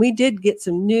 And we did get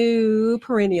some new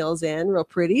perennials in, real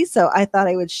pretty. So I thought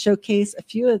I would showcase a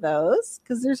few of those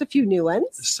because there's a few new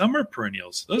ones. The summer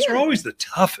perennials, those are always the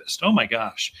toughest. Oh my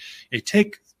gosh. They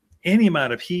take any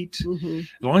amount of heat, as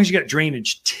long as you got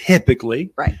drainage,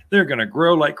 typically, they're going to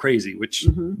grow like crazy, which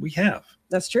we have.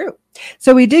 That's true.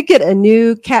 So we did get a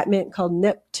new catmint called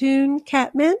Neptune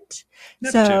catmint.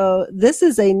 So this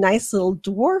is a nice little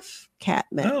dwarf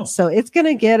catmint. So it's going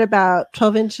to get about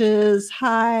 12 inches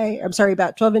high. I'm sorry,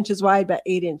 about 12 inches wide, about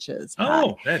 8 inches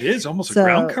high. That is almost a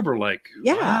ground cover like.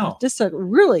 Yeah, wow. Just a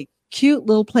really cute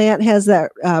little plant. Has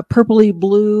that purpley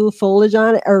blue foliage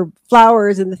on it, or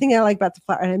flowers. And the thing I like about the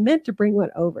flower, and I meant to bring one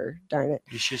over, darn it.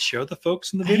 You should show the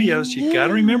folks in the videos. You got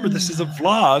to remember, this is a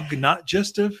vlog, not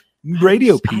just a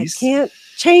radio piece. I can't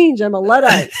change. I'm a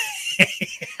Luddite.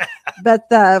 But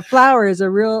the flower is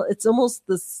it's almost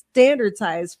the standard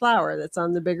size flower that's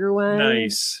on the bigger one.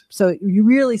 Nice. So you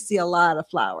really see a lot of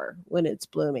flower when it's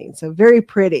blooming. So very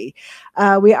pretty.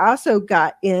 We also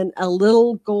got in a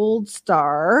little gold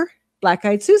star,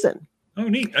 black-eyed Susan. Oh,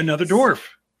 neat. Another dwarf.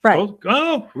 Right.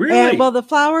 Oh, really? And, well, the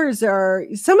flowers are,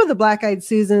 some of the black-eyed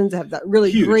Susans have that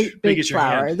really Huge, great big big as your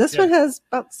flower. hand. This one has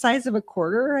about the size of a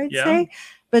quarter, I'd say,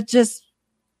 but just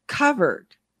covered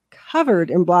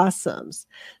in blossoms.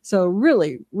 So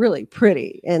really, really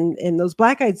pretty. And those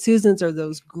black-eyed Susans are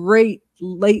those great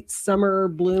late summer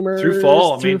bloomers. Through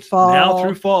fall. Now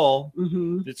through fall,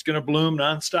 mm-hmm. it's going to bloom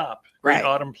nonstop. Great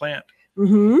autumn plant.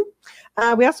 Mm-hmm.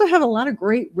 We also have a lot of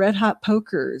great red hot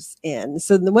pokers in.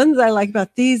 So the ones I like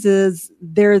about these is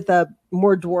they're the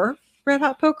more dwarf red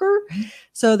hot poker.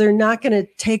 So they're not going to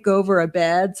take over a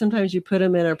bed. Sometimes you put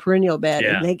them in a perennial bed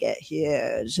and they get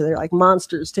huge. So they're like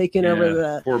monsters taking over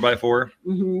the 4x4.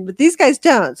 Mm-hmm. But these guys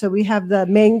don't. So we have the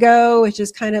mango, which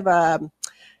is kind of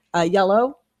a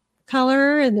yellow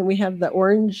color. And then we have the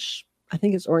orange, I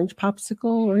think it's orange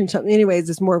popsicle, orange something. Anyways,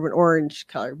 it's more of an orange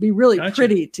color. It'd be really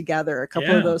pretty together. A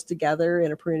couple of those together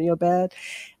in a perennial bed.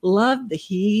 Love the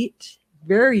heat.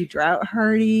 Very drought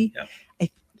hardy. Yeah.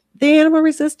 They animal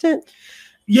resistant?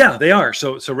 Yeah, they are.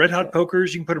 So red hot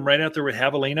pokers, you can put them right out there with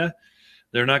javelina.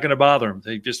 They're not going to bother them.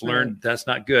 They just learned that's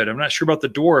not good. I'm not sure about the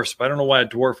dwarfs, but I don't know why a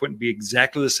dwarf wouldn't be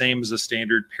exactly the same as a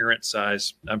standard parent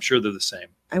size. I'm sure they're the same.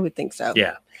 I would think so.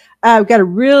 Yeah. We've got a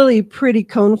really pretty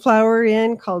coneflower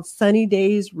in called Sunny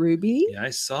Days Ruby. Yeah,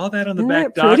 I saw that on the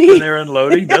back dock when they're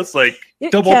unloading. That's like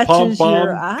double pom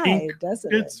pom pink.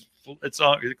 Doesn't it? It's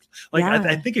all like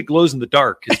I think it glows in the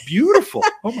dark. It's beautiful.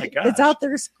 Oh my god! It's out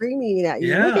there screaming at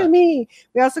you. Look at me.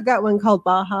 We also got one called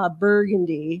Baja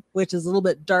Burgundy, which is a little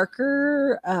bit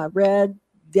darker red.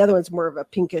 The other one's more of a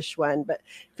pinkish one, but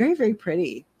very, very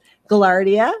pretty.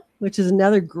 Gaillardia, which is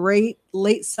another great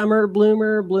late summer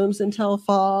bloomer, blooms until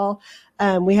fall.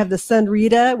 We have the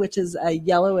Sunrita, which is a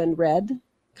yellow and red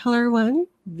color one.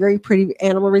 Very pretty,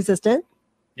 animal resistant.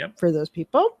 Yep. For those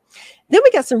people. Then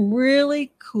we got some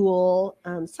really cool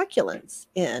succulents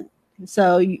in.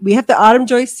 So we have the Autumn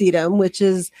Joy sedum, which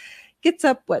gets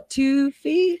up 2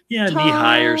 feet? Yeah, tall? Knee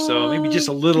high or so, maybe just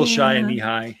a little shy of knee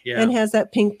high. Yeah, and has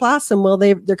that pink blossom. Well,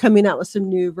 they're coming out with some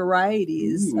new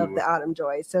varieties of the Autumn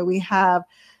Joy. So we have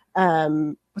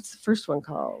what's the first one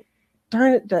called?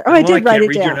 Darn it! I did write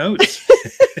it down. Your notes.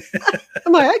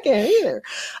 I'm like, I can't either.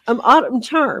 Autumn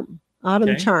Charm.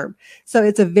 Charm. So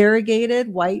it's a variegated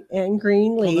white and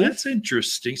green leaf. Well, that's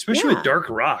interesting, especially with dark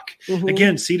rock. Mm-hmm.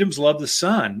 Again, sedums love the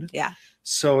sun. Yeah.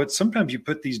 So it's sometimes you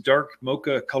put these dark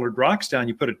mocha colored rocks down,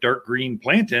 you put a dark green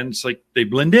plant in, it's like they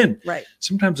blend in. Right.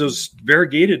 Sometimes those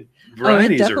variegated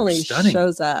varieties it definitely are stunning.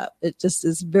 Shows up. It just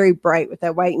is very bright with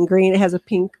that white and green. It has a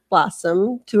pink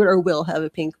blossom to it, or will have a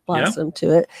pink blossom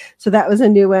to it. So that was a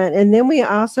new one. And then we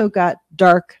also got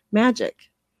Dark Magic.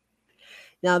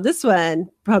 Now, this one,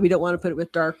 probably don't want to put it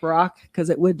with dark rock because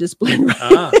it would just blend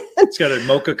right in. It's got a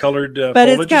mocha colored but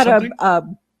it's got a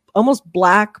almost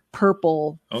black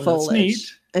purple foliage. That's neat.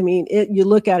 I mean, you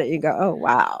look at it and you go, oh,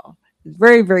 wow. It's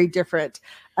very, very different.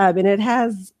 And it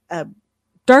has a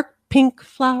dark pink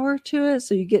flower to it.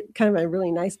 So you get kind of a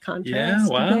really nice contrast. Yeah,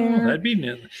 wow. That'd be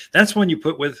neat. That's one you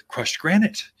put with crushed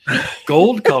granite.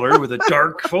 Gold color with a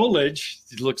dark foliage.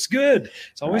 It looks good.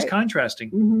 It's always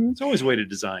contrasting. Mm-hmm. It's always a way to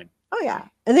design. Oh, yeah.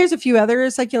 And there's a few other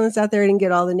succulents out there. I didn't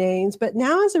get all the names, but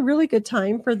now is a really good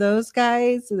time for those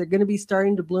guys. So they're going to be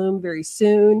starting to bloom very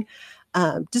soon.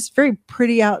 Just very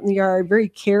pretty out in the yard, very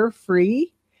carefree.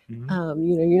 Mm-hmm.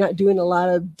 You're not doing a lot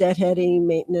of deadheading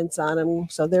maintenance on them.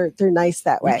 So they're nice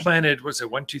that way. We planted, about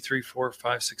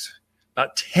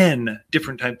 10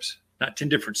 different types, not 10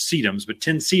 different sedums, but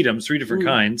 10 sedums, 3 different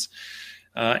kinds.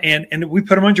 And we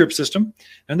put them on drip system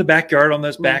in the backyard on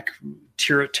those back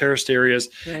terraced areas.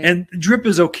 Right. And drip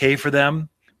is okay for them,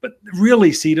 but really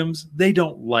sedums, they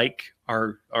don't like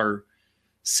our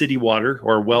city water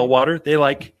or well water. They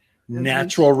like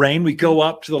natural rain. We go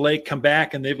up to the lake, come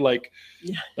back, and they've like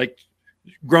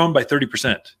grown by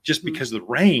 30% just because of the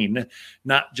rain,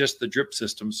 not just the drip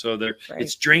system. So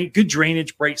it's good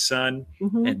drainage, bright sun,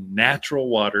 and natural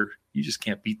water. You just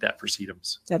can't beat that for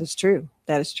sedums. That is true.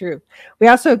 We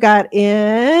also got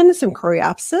in some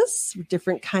coreopsis,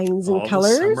 different kinds and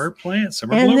colors. Summer plants,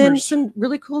 summer and bloomers. Then some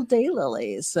really cool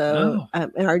daylilies. So,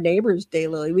 and our neighbor's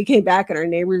daylily. We came back and our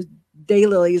neighbor's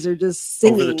daylilies are just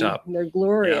singing. Over the top. They're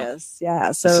glorious.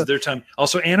 Yeah. So this is their time.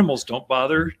 Also, animals don't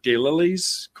bother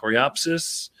daylilies,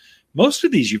 coreopsis. Most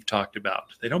of these you've talked about,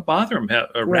 they don't bother them.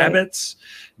 Rabbits,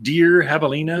 deer,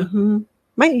 javelina.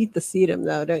 Might eat the sedum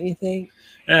though, don't you think?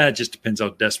 It just depends how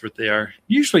desperate they are.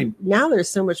 Usually, now there's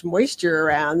so much moisture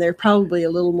around. They're probably a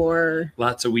little more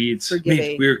lots of weeds.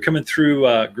 forgiving. We were coming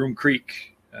through Groom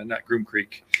Creek, not Groom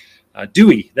Creek,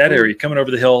 Dewey, that area, coming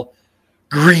over the hill.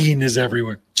 Green is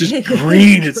everywhere. Just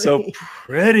green. It's so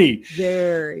pretty.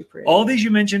 Very pretty. All these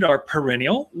you mentioned are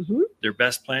perennial. Mm-hmm. They're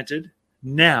best planted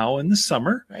now in the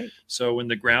summer. Right. So when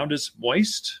the ground is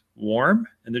moist, warm,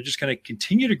 and they're just going to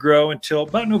continue to grow until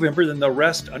about November. Then they'll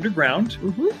rest underground,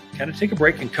 kind of take a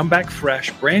break and come back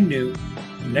fresh, brand new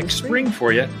next spring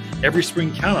for you. Every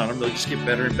spring, count on them. They'll just get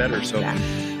better and better. So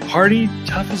hardy,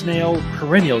 tough as nail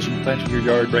perennials you can plant in your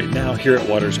yard right now here at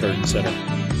Waters Garden Center.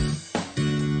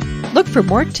 Look for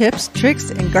more tips,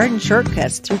 tricks, and garden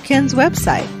shortcuts through Ken's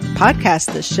website.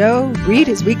 Podcast the show, read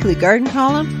his weekly garden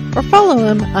column, or follow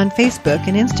him on Facebook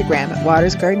and Instagram at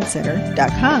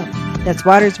watersgardencenter.com. That's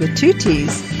Waters with 2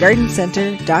 T's,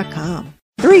 gardencenter.com.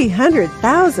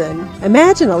 300,000?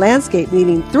 Imagine a landscape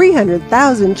needing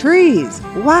 300,000 trees.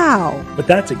 Wow. But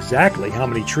that's exactly how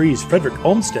many trees Frederick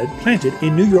Olmsted planted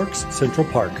in New York's Central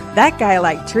Park. That guy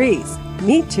liked trees.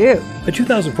 Me too. A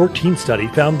 2014 study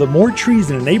found the more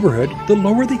trees in a neighborhood, the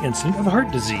lower the incidence of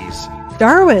heart disease.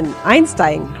 Darwin,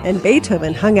 Einstein, and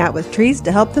Beethoven hung out with trees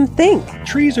to help them think.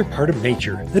 Trees are part of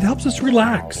nature that helps us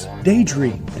relax,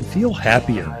 daydream, and feel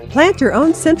happier. Plant your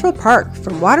own Central Park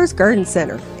from Waters Garden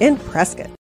Center in Prescott.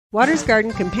 Waters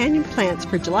Garden companion plants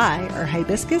for July are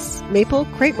hibiscus, maple,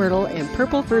 crepe myrtle, and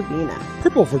purple verbena.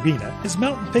 Purple verbena is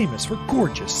mountain famous for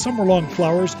gorgeous summer-long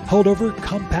flowers held over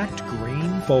compact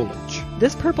green foliage.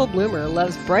 This purple bloomer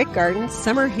loves bright gardens,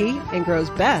 summer heat, and grows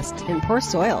best in poor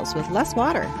soils with less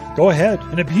water. Go ahead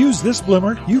and abuse this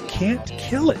bloomer. You can't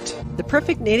kill it. The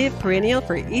perfect native perennial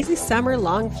for easy summer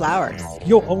long flowers.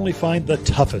 You'll only find the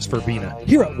toughest verbena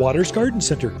here at Waters Garden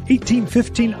Center,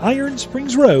 1815 Iron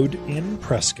Springs Road in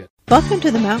Prescott. Welcome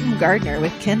to the Mountain Gardener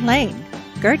with Ken Lane.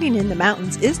 Gardening in the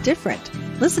mountains is different.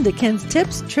 Listen to Ken's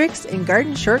tips, tricks, and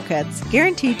garden shortcuts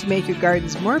guaranteed to make your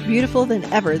gardens more beautiful than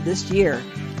ever this year.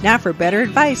 Now for better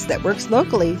advice that works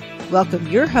locally, welcome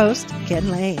your host,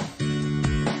 Ken Lane.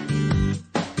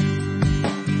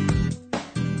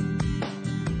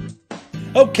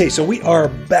 Okay, so we are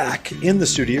back in the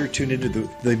studio. You're tuned into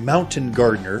the Mountain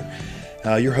Gardener,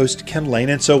 your host, Ken Lane.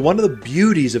 And so one of the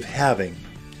beauties of having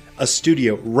a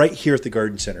studio right here at the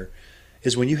Garden Center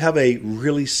is when you have a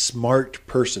really smart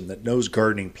person that knows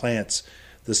gardening, plants,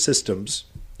 the systems,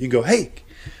 you can go, hey,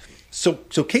 so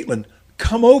Caitlin,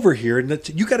 come over here and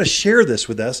you got to share this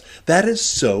with us. That is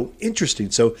so interesting.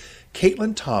 So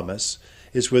Caitlin Thomas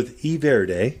is with E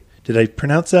Verde. Did I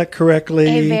pronounce that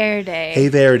correctly? E Verde. E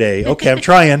Verde. Okay, I'm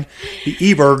trying. The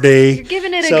E Verde. You're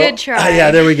giving it a good try. Yeah,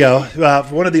 there we go.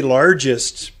 One of the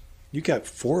largest. You got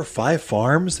 4 or 5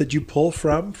 farms that you pull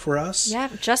from for us? Yeah,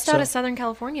 just out of Southern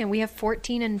California. We have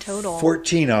 14 in total.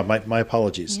 14. My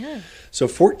apologies. Yeah. So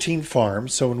 14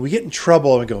 farms. So when we get in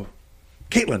trouble and we go,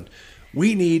 Caitlin,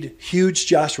 we need huge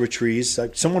Joshua trees.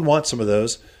 Someone wants some of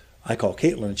those. I call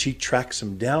Caitlin and she tracks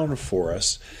them down for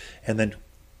us and then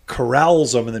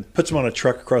corrals them and then puts them on a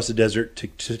truck across the desert to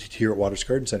here at Waters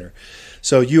Garden Center.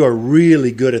 So you are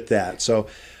really good at that. So,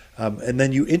 and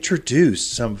then you introduce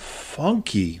some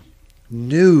funky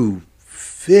new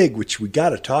fig, which we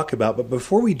got to talk about. But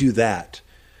before we do that,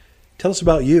 tell us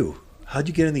about you. How'd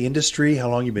you get in the industry? How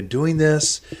long you been doing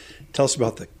this? Tell us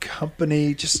about the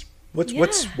company. Just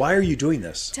why are you doing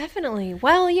this? Definitely.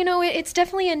 Well, it's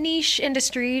definitely a niche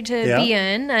industry to be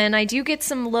in, and I do get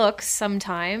some looks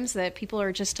sometimes that people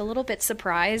are just a little bit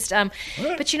surprised.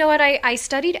 But you know what? I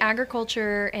studied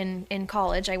agriculture in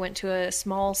college. I went to a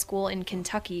small school in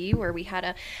Kentucky where we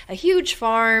had a huge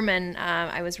farm, and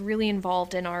I was really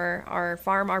involved in our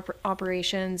farm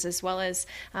operations as well as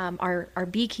our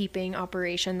beekeeping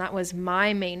operation. That was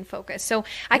my main focus. So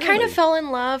I kind of fell in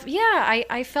love. Yeah,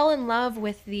 I fell in love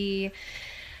with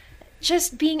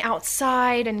just being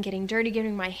outside and getting dirty,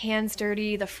 getting my hands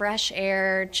dirty, the fresh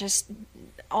air, just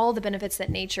all the benefits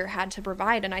that nature had to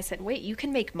provide. And I said, wait, you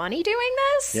can make money doing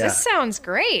this? Yeah. This sounds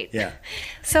great. Yeah.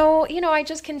 So, I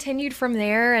just continued from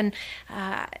there, and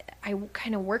I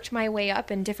kind of worked my way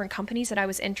up in different companies that I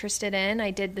was interested in.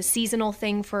 I did the seasonal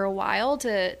thing for a while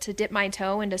to dip my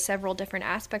toe into several different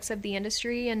aspects of the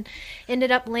industry, and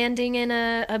ended up landing in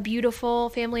a beautiful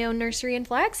family-owned nursery in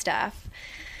Flagstaff.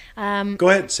 Go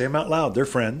ahead, say them out loud. They're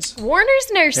friends.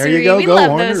 Warner's Nursery. There you go. We Go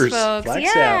love Warner's. those folks.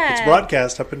 Flagstaff. Yeah. It's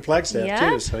broadcast up in Flagstaff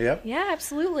too. So Yeah,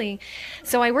 absolutely.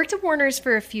 So I worked at Warner's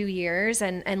for a few years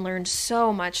and learned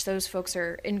so much. Those folks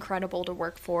are incredible to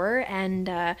work for,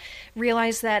 and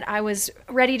realized that I was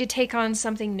ready to take on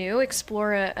something new,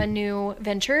 explore a new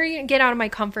venture, get out of my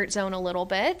comfort zone a little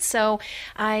bit. So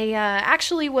I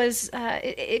actually was,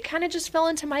 it kind of just fell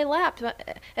into my lap.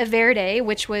 Verde,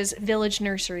 which was Village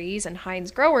Nurseries and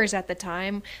Heinz Growers at the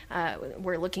time,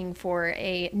 were looking for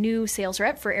a new sales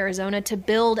rep for Arizona to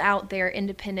build out their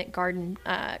independent garden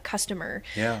customer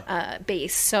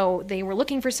base. So they were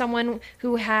looking for someone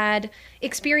who had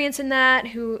experience in that,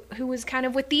 who was kind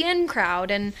of with the in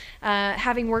crowd. And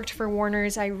having worked for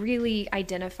Warner's, I really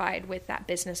identified with that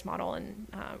business model and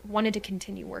wanted to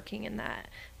continue working in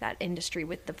that industry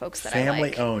with the folks that I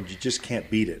like. Family owned. You just can't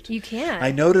beat it. You can't.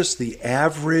 I noticed the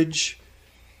average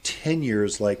tenure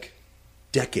is like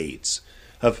decades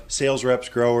of sales reps,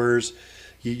 growers.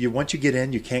 You once you get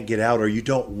in, you can't get out, or you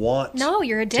don't want. No,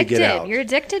 you're addicted. To get out. You're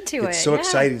addicted to it. It's so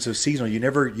exciting, so seasonal. You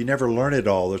never learn it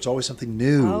all. There's always something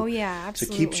new. Oh yeah,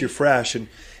 absolutely. So it keeps you fresh, and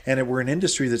we're an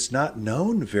industry that's not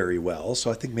known very well. So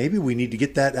I think maybe we need to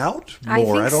get that out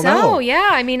more. I don't know. Yeah,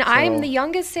 I mean, I'm the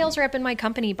youngest sales rep in my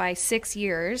company by 6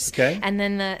 years. Okay. And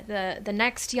then the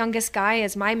next youngest guy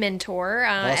is my mentor,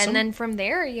 Awesome. and then from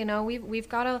there, we've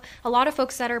got a lot of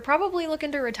folks that are probably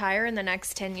looking to retire in the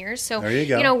next 10 years. So there you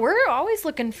go. We're always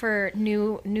looking for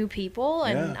new people,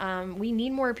 and we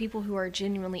need more people who are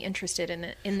genuinely interested in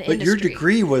the industry. But your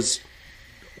degree was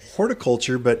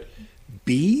horticulture, but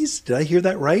bees? Did I hear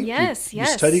that right? Yes,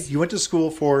 yes. You went to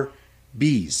school for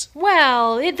bees.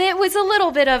 Well, it was a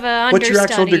little bit of a What's your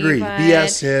actual understudy, degree? but-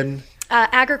 BS in?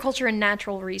 Agriculture and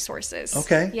natural resources.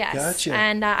 Okay, Yes. gotcha.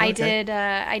 And I Okay. did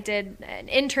an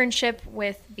internship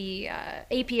with the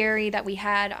apiary that we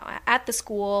had at the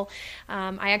school.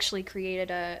 I actually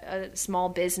created a small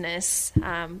business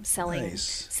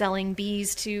selling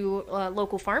bees to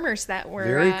local farmers that were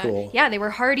very cool. Yeah, they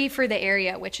were hardy for the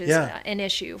area, which is an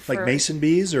issue. Like mason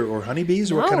bees or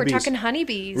honeybees, or what kind of bees? No, we're talking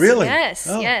honeybees. Really? Yes,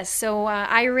 Oh. yes. So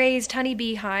I raised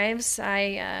honeybee hives.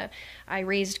 I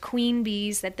raised queen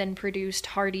bees that then produced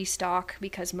hardy stock,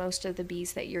 because most of the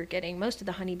bees that you're getting, most of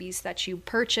the honeybees that you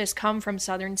purchase come from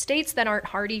southern states that aren't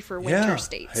hardy for winter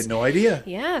states. I had no idea.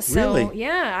 Yeah, so Really?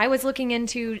 I was looking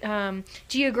into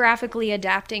geographically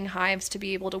adapting hives to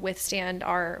be able to withstand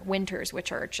our winters,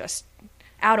 which are just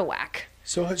out of whack.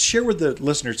 So share with the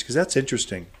listeners, because that's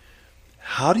interesting.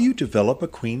 How do you develop a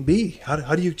queen bee? How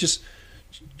do you just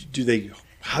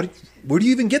where do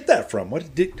you even get that from?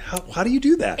 How do you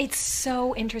do that? It's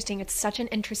so interesting. It's such an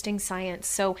interesting science.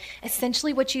 So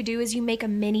essentially what you do is you make a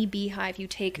mini beehive. You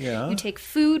take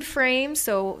food frames,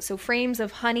 so frames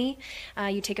of honey.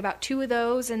 You take about 2 of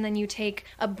those, and then you take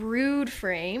a brood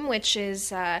frame, which is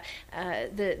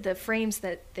the frames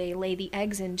that they lay the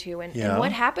eggs into. And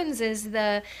what happens is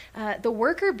the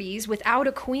worker bees, without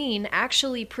a queen,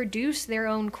 actually produce their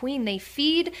own queen. They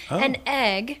feed an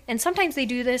egg, and sometimes they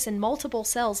do this in multiple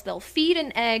cells. They'll feed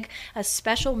an egg a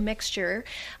special mixture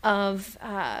of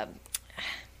I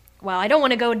don't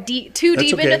want to go too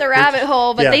deep into the rabbit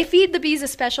hole, but they feed the bees a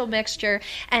special mixture,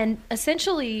 and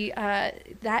essentially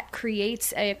that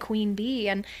creates a queen bee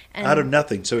and out of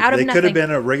nothing. So they could have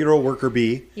been a regular worker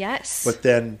bee. Yes. But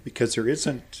then, because there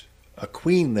isn't a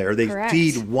queen there, they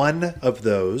feed one of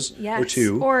those or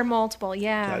 2. Or multiple,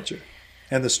 Gotcha.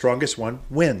 And the strongest one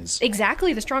wins.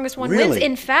 Exactly, the strongest one Really? wins.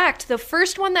 In fact, the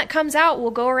first one that comes out will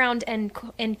go around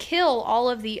and kill all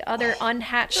of the other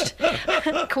unhatched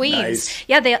queens. Nice.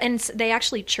 Yeah, they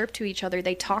actually chirp to each other.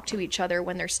 They talk to each other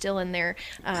when they're still in their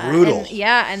brutal.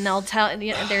 And they'll tell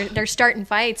they're starting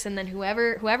fights, and then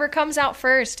whoever comes out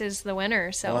first is the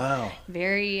winner. So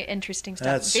very interesting stuff.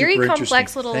 That's very super complex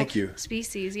interesting. little Thank you.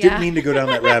 species. Yeah. Didn't mean to go down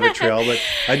that rabbit trail, but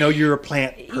I know you're a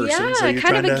plant person. Yeah, so you're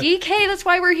kind of trying a geek. Hey, that's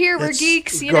why we're here. We're geeks.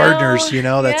 Gardeners,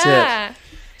 that's it.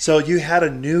 So you had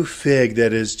a new fig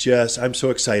that is just, I'm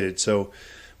so excited. So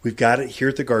we've got it here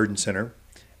at the garden center,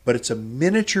 but it's a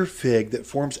miniature fig that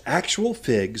forms actual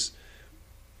figs.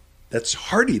 That's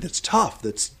hardy, that's tough.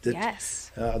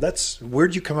 Yes.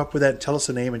 Where'd you come up with that? Tell us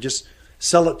the name and just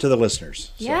sell it to the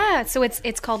listeners. Yeah, so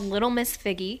it's called Little Miss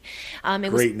Figgy.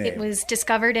 Great name. It was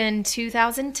discovered in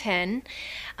 2010.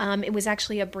 It was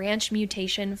actually a branch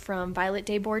mutation from Violet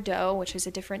de Bordeaux, which is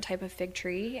a different type of fig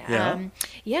tree. And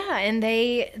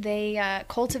they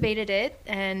cultivated it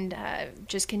and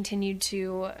just continued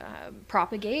to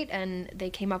propagate, and they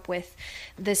came up with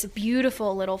this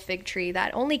beautiful little fig tree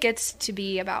that only gets to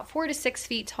be about 4 to 6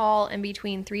 feet tall and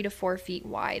between 3 to 4 feet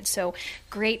wide. So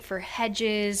great for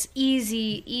hedges,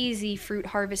 easy fruit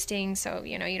harvesting. So,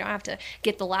 you don't have to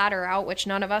get the ladder out, which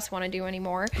none of us want to do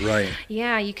anymore. Right.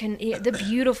 Yeah, you can. The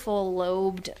beautiful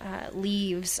lobed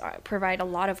leaves provide a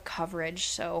lot of coverage.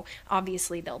 So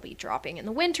obviously they'll be dropping in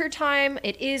the winter time.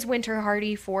 It is winter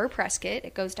hardy for Prescott.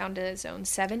 It goes down to zone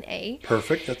 7A.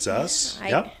 Perfect. That's us.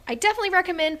 I definitely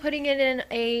recommend putting it in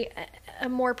a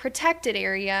more protected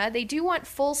area. They do want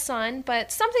full sun,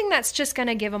 but something that's just going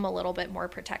to give them a little bit more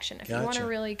protection. If you want a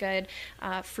really good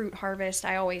fruit harvest,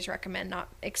 I always recommend not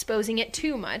exposing it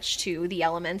too much to the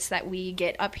elements that we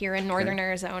get up here in northern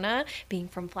Arizona. Being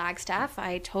from Flagstaff,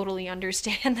 I totally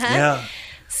understand that. Yeah.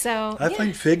 So I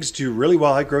find figs do really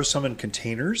well. I grow some in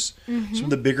containers, some of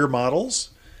the bigger models.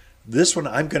 This one,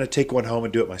 I'm going to take one home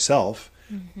and do it myself.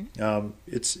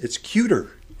 It's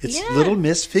cuter. It's Little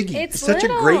Miss Figgy. It's such a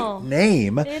great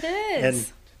name. It is.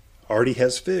 And already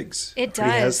has figs. It does.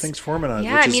 Already has things forming on it,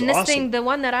 Yeah, which is this awesome. thing, the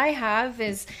one that I have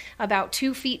is about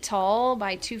 2 feet tall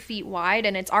by 2 feet wide,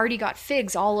 and it's already got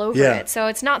figs all over it. So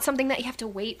it's not something that you have to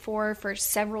wait for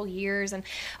several years. And,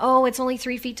 it's only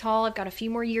 3 feet tall. I've got a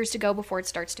few more years to go before it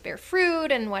starts to bear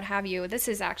fruit and what have you. This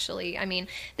is actually,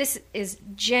 this is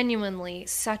genuinely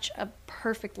such a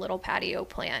perfect little patio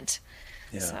plant.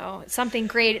 Yeah. So it's something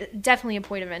great, definitely a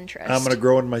point of interest. I'm going to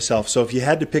grow one myself. So if you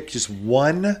had to pick just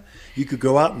one, you could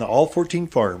go out in all 14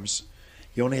 farms.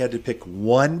 You only had to pick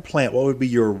one plant. What would be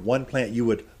your one plant you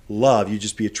would love, you'd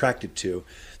just be attracted to,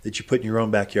 that you put in your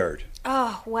own backyard?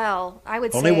 Oh, well, I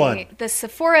would only say one. The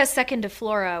Sephora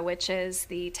secundiflora, which is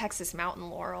the Texas mountain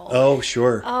laurel. Oh,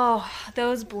 sure. Oh,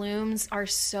 those blooms are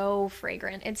so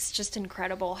fragrant. It's just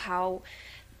incredible how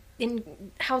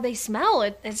they smell.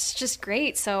 It's just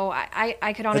great. So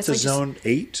I could honestly. That's a zone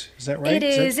 8, is that right? It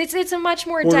is. It's a much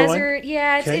more borderline? Desert.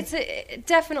 Yeah, Okay. it's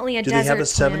definitely a Do desert. they have a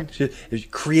 7?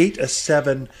 Create a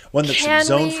 7, one that's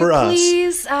zoned for us.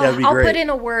 Please? That'd be I'll great. put in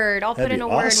a word. I'll That'd put in be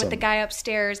a word awesome. with the guy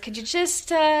upstairs. Could you just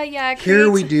Here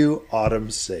we do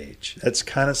autumn sage. That's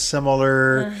kind of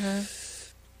similar.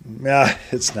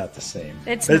 It's not the same.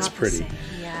 It's pretty. The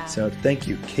same. Yeah. So thank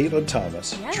you, Caitlin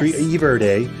Thomas. Yes. Tree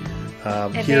Everde.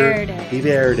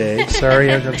 Everde.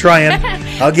 Sorry, I'm trying.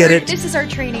 I'll get it. This is our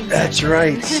training. That's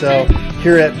right. So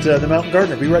here at the Mountain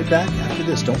Gardener, be right back after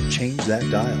this. Don't change that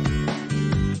dial.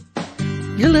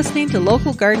 You're listening to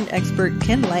local garden expert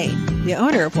Ken Lane, the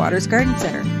owner of Waters Garden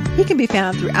Center. He can be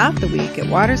found throughout the week at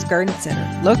Waters Garden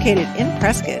Center, located in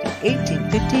Prescott at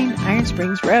 1815 Iron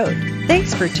Springs Road.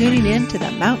 Thanks for tuning in to the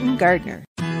Mountain Gardener.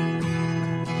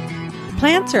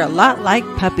 Plants are a lot like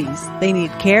puppies. They need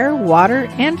care, water,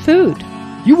 and food.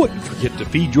 You wouldn't forget to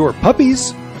feed your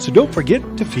puppies, so don't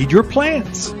forget to feed your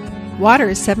plants.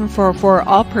 Waters 744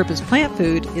 All-Purpose Plant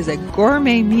Food is a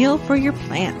gourmet meal for your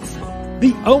plants.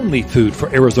 The only food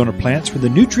for Arizona plants for the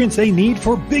nutrients they need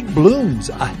for big blooms,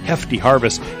 a hefty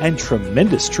harvest, and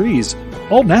tremendous trees,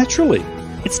 all naturally.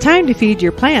 It's time to feed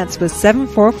your plants with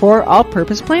 744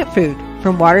 All-Purpose Plant Food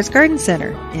from Waters Garden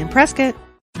Center in Prescott.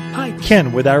 Hi,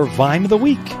 Ken, with our Vine of the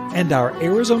Week and our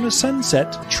Arizona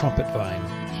Sunset Trumpet Vine.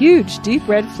 Huge, deep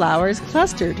red flowers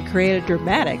cluster to create a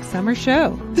dramatic summer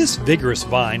show. This vigorous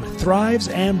vine thrives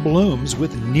and blooms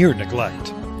with near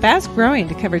neglect. Fast growing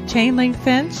to cover chain link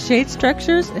fence, shade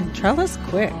structures, and trellis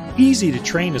quick. Easy to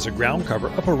train as a ground cover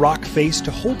up a rock face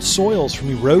to hold soils from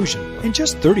erosion, and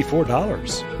just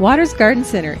 $34. Waters Garden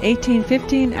Center,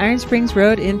 1815 Iron Springs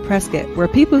Road in Prescott, where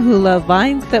people who love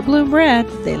vines that bloom red,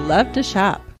 they love to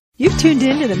shop. You've tuned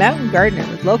in to the Mountain Gardener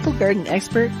with local garden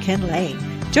expert Ken Lane.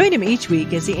 Join him each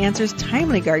week as he answers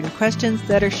timely garden questions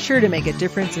that are sure to make a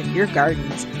difference in your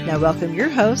gardens. Now welcome your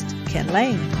host, Ken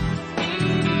Lane.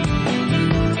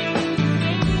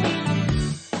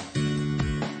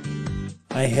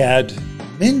 I had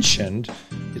mentioned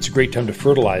it's a great time to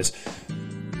fertilize.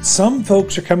 Some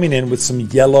folks are coming in with some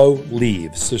yellow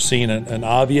leaves. They're seeing an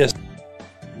obvious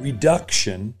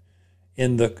reduction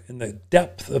in the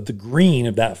depth of the green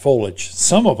of that foliage.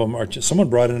 Some of them are just, someone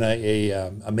brought in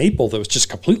a maple that was just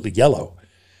completely yellow.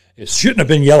 It shouldn't have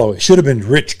been yellow. It should have been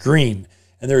rich green.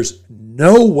 And there's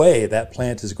no way that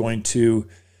plant is going to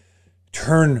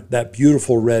turn that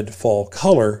beautiful red fall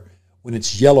color when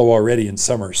it's yellow already in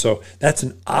summer. So that's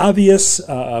an obvious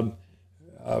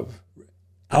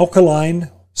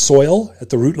alkaline soil at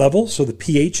the root level. So the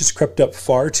pH has crept up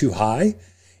far too high.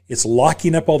 It's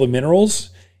locking up all the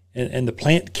minerals, and the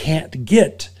plant can't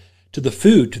get to the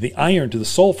food, to the iron, to the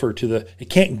sulfur, it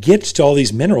can't get to all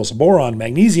these minerals, boron,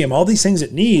 magnesium, all these things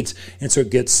it needs. And so it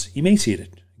gets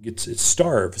emaciated. It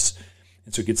starves.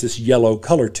 And so it gets this yellow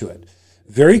color to it.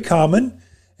 Very common.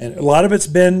 And a lot of it's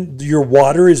been your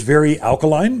water is very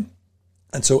alkaline.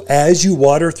 And so as you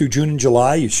water through June and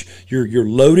July, you're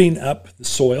loading up the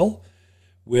soil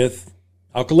with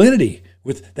alkalinity,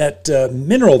 with that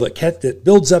mineral that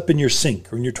builds up in your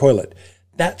sink or in your toilet.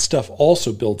 That stuff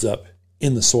also builds up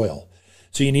in the soil.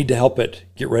 So you need to help it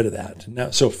get rid of that.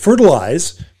 Now, so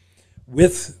fertilize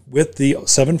with the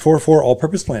 744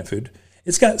 all-purpose plant food.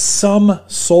 It's got some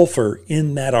sulfur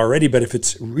in that already, but if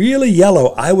it's really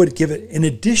yellow, I would give it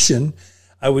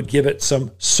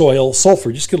some soil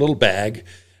sulfur. Just get a little bag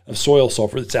of soil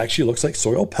sulfur that actually looks like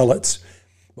soil pellets.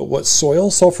 But what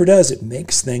soil sulfur does, it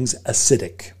makes things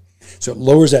acidic. So it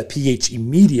lowers that pH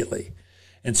immediately.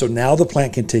 And so now the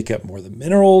plant can take up more of the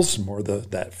minerals, more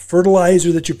of that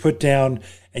fertilizer that you put down,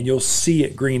 and you'll see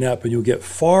it green up, and you'll get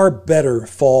far better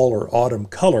fall or autumn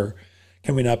color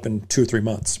coming up in 2 or 3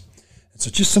 months. So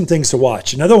just some things to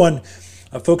watch. Another one,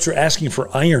 folks are asking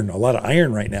for iron, a lot of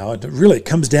iron right now. It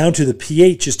comes down to the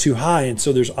pH is too high, and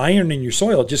so there's iron in your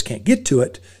soil. It just can't get to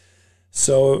it.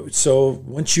 So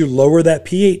once you lower that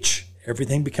pH,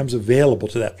 everything becomes available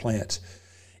to that plant.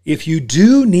 If you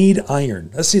do need iron,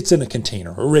 let's say it's in a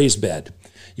container or a raised bed,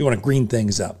 you want to green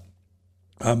things up.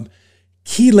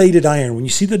 Chelated iron, when you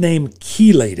see the name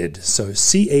chelated, so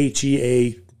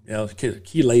CHEA,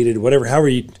 chelated, whatever, however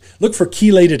you look for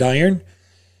chelated iron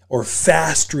or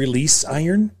fast release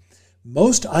iron.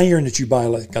 Most iron that you buy,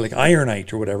 like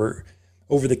ironite or whatever,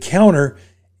 over the counter,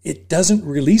 it doesn't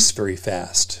release very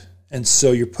fast. And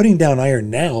so you're putting down iron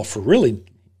now for really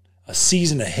a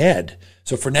season ahead.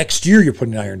 So for next year, you're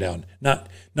putting iron down,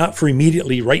 not for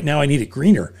immediately, right now I need it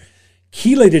greener.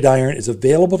 Chelated iron is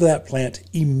available to that plant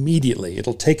immediately.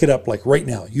 It'll take it up like right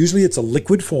now. Usually it's a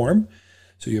liquid form.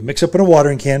 So you mix up in a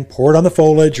watering can, pour it on the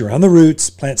foliage or on the roots,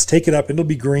 plants take it up, and it'll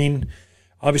be green.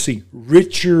 Obviously,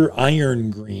 richer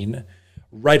iron green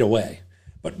right away.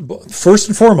 But first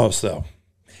and foremost, though,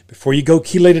 before you go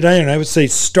chelated iron, I would say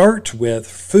start with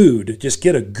food. Just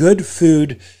get a good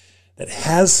food that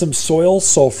has some soil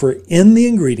sulfur in the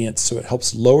ingredients so it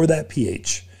helps lower that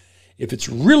pH. If it's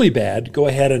really bad, go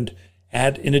ahead and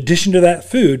add, in addition to that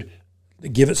food,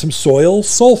 give it some soil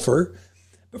sulfur.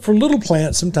 But for little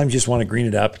plants, sometimes you just want to green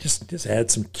it up. Just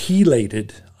add some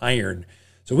chelated iron.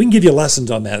 So we can give you lessons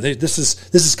on that. This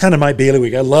is kind of my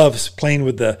bailiwick. I love playing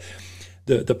with the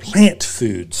plant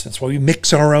foods. That's why we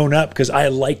mix our own up, because I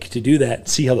like to do that and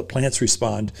see how the plants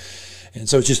respond. And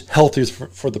so it's just healthier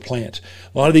for the plant.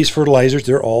 A lot of these fertilizers,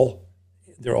 they're all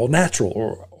natural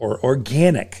or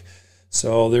organic.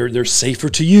 So they're safer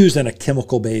to use than a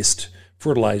chemical-based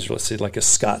fertilizer, let's say like a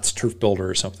Scott's Turf Builder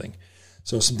or something.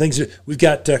 So some things, we've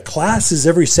got classes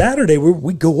every Saturday where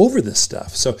we go over this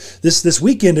stuff. So this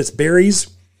weekend, it's berries,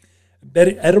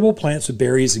 edible plants with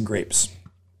berries and grapes.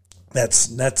 That's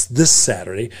this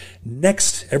Saturday.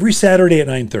 Every Saturday at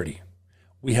 9:30,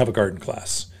 we have a garden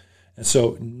class. And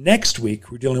so next week,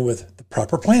 we're dealing with the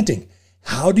proper planting.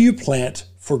 How do you plant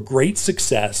for great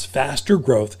success, faster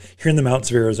growth here in the mountains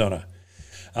of Arizona?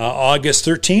 August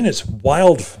 13 is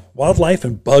wildlife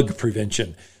and bug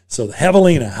prevention. So the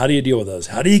javelina, how do you deal with those?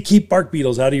 How do you keep bark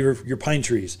beetles out of your pine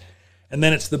trees? And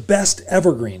then it's the best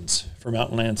evergreens for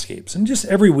mountain landscapes. And just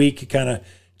every week, it kind of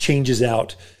changes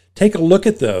out. Take a look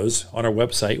at those on our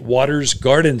website,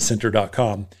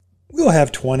 watersgardencenter.com. We'll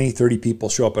have 20, 30 people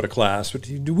show up at a class. But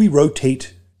do we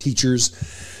rotate teachers?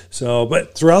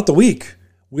 But throughout the week,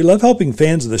 we love helping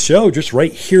fans of the show just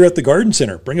right here at the Garden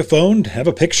Center. Bring a phone, have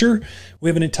a picture. We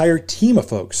have an entire team of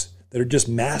folks that are just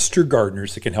master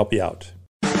gardeners that can help you out.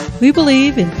 We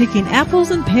believe in picking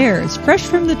apples and pears fresh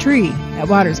from the tree at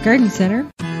Waters Garden Center.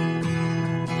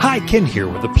 Hi, Ken here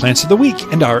with the Plants of the Week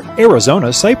and our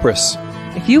Arizona cypress.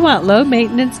 If you want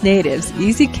low-maintenance natives,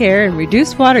 easy care, and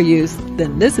reduced water use,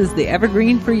 then this is the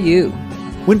evergreen for you.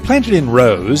 When planted in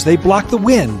rows, they block the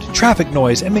wind, traffic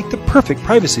noise, and make the perfect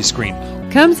privacy screen.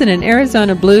 Comes in an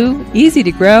Arizona blue, easy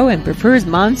to grow, and prefers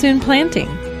monsoon planting.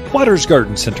 Waters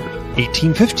Garden Center,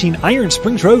 1815 Iron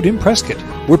Springs Road in Prescott,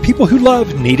 where people who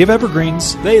love native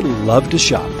evergreens, they love to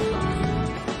shop.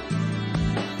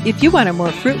 If you want a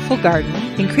more fruitful garden,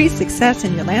 increase success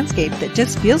in your landscape that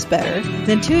just feels better,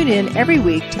 then tune in every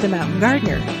week to The Mountain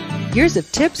Gardener. Years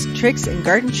of tips, tricks, and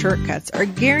garden shortcuts are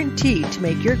guaranteed to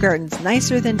make your gardens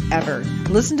nicer than ever.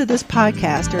 Listen to this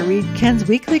podcast or read Ken's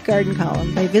weekly garden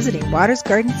column by visiting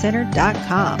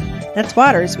watersgardencenter.com. That's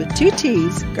Waters with 2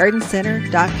 T's,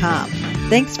 gardencenter.com.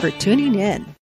 Thanks for tuning in.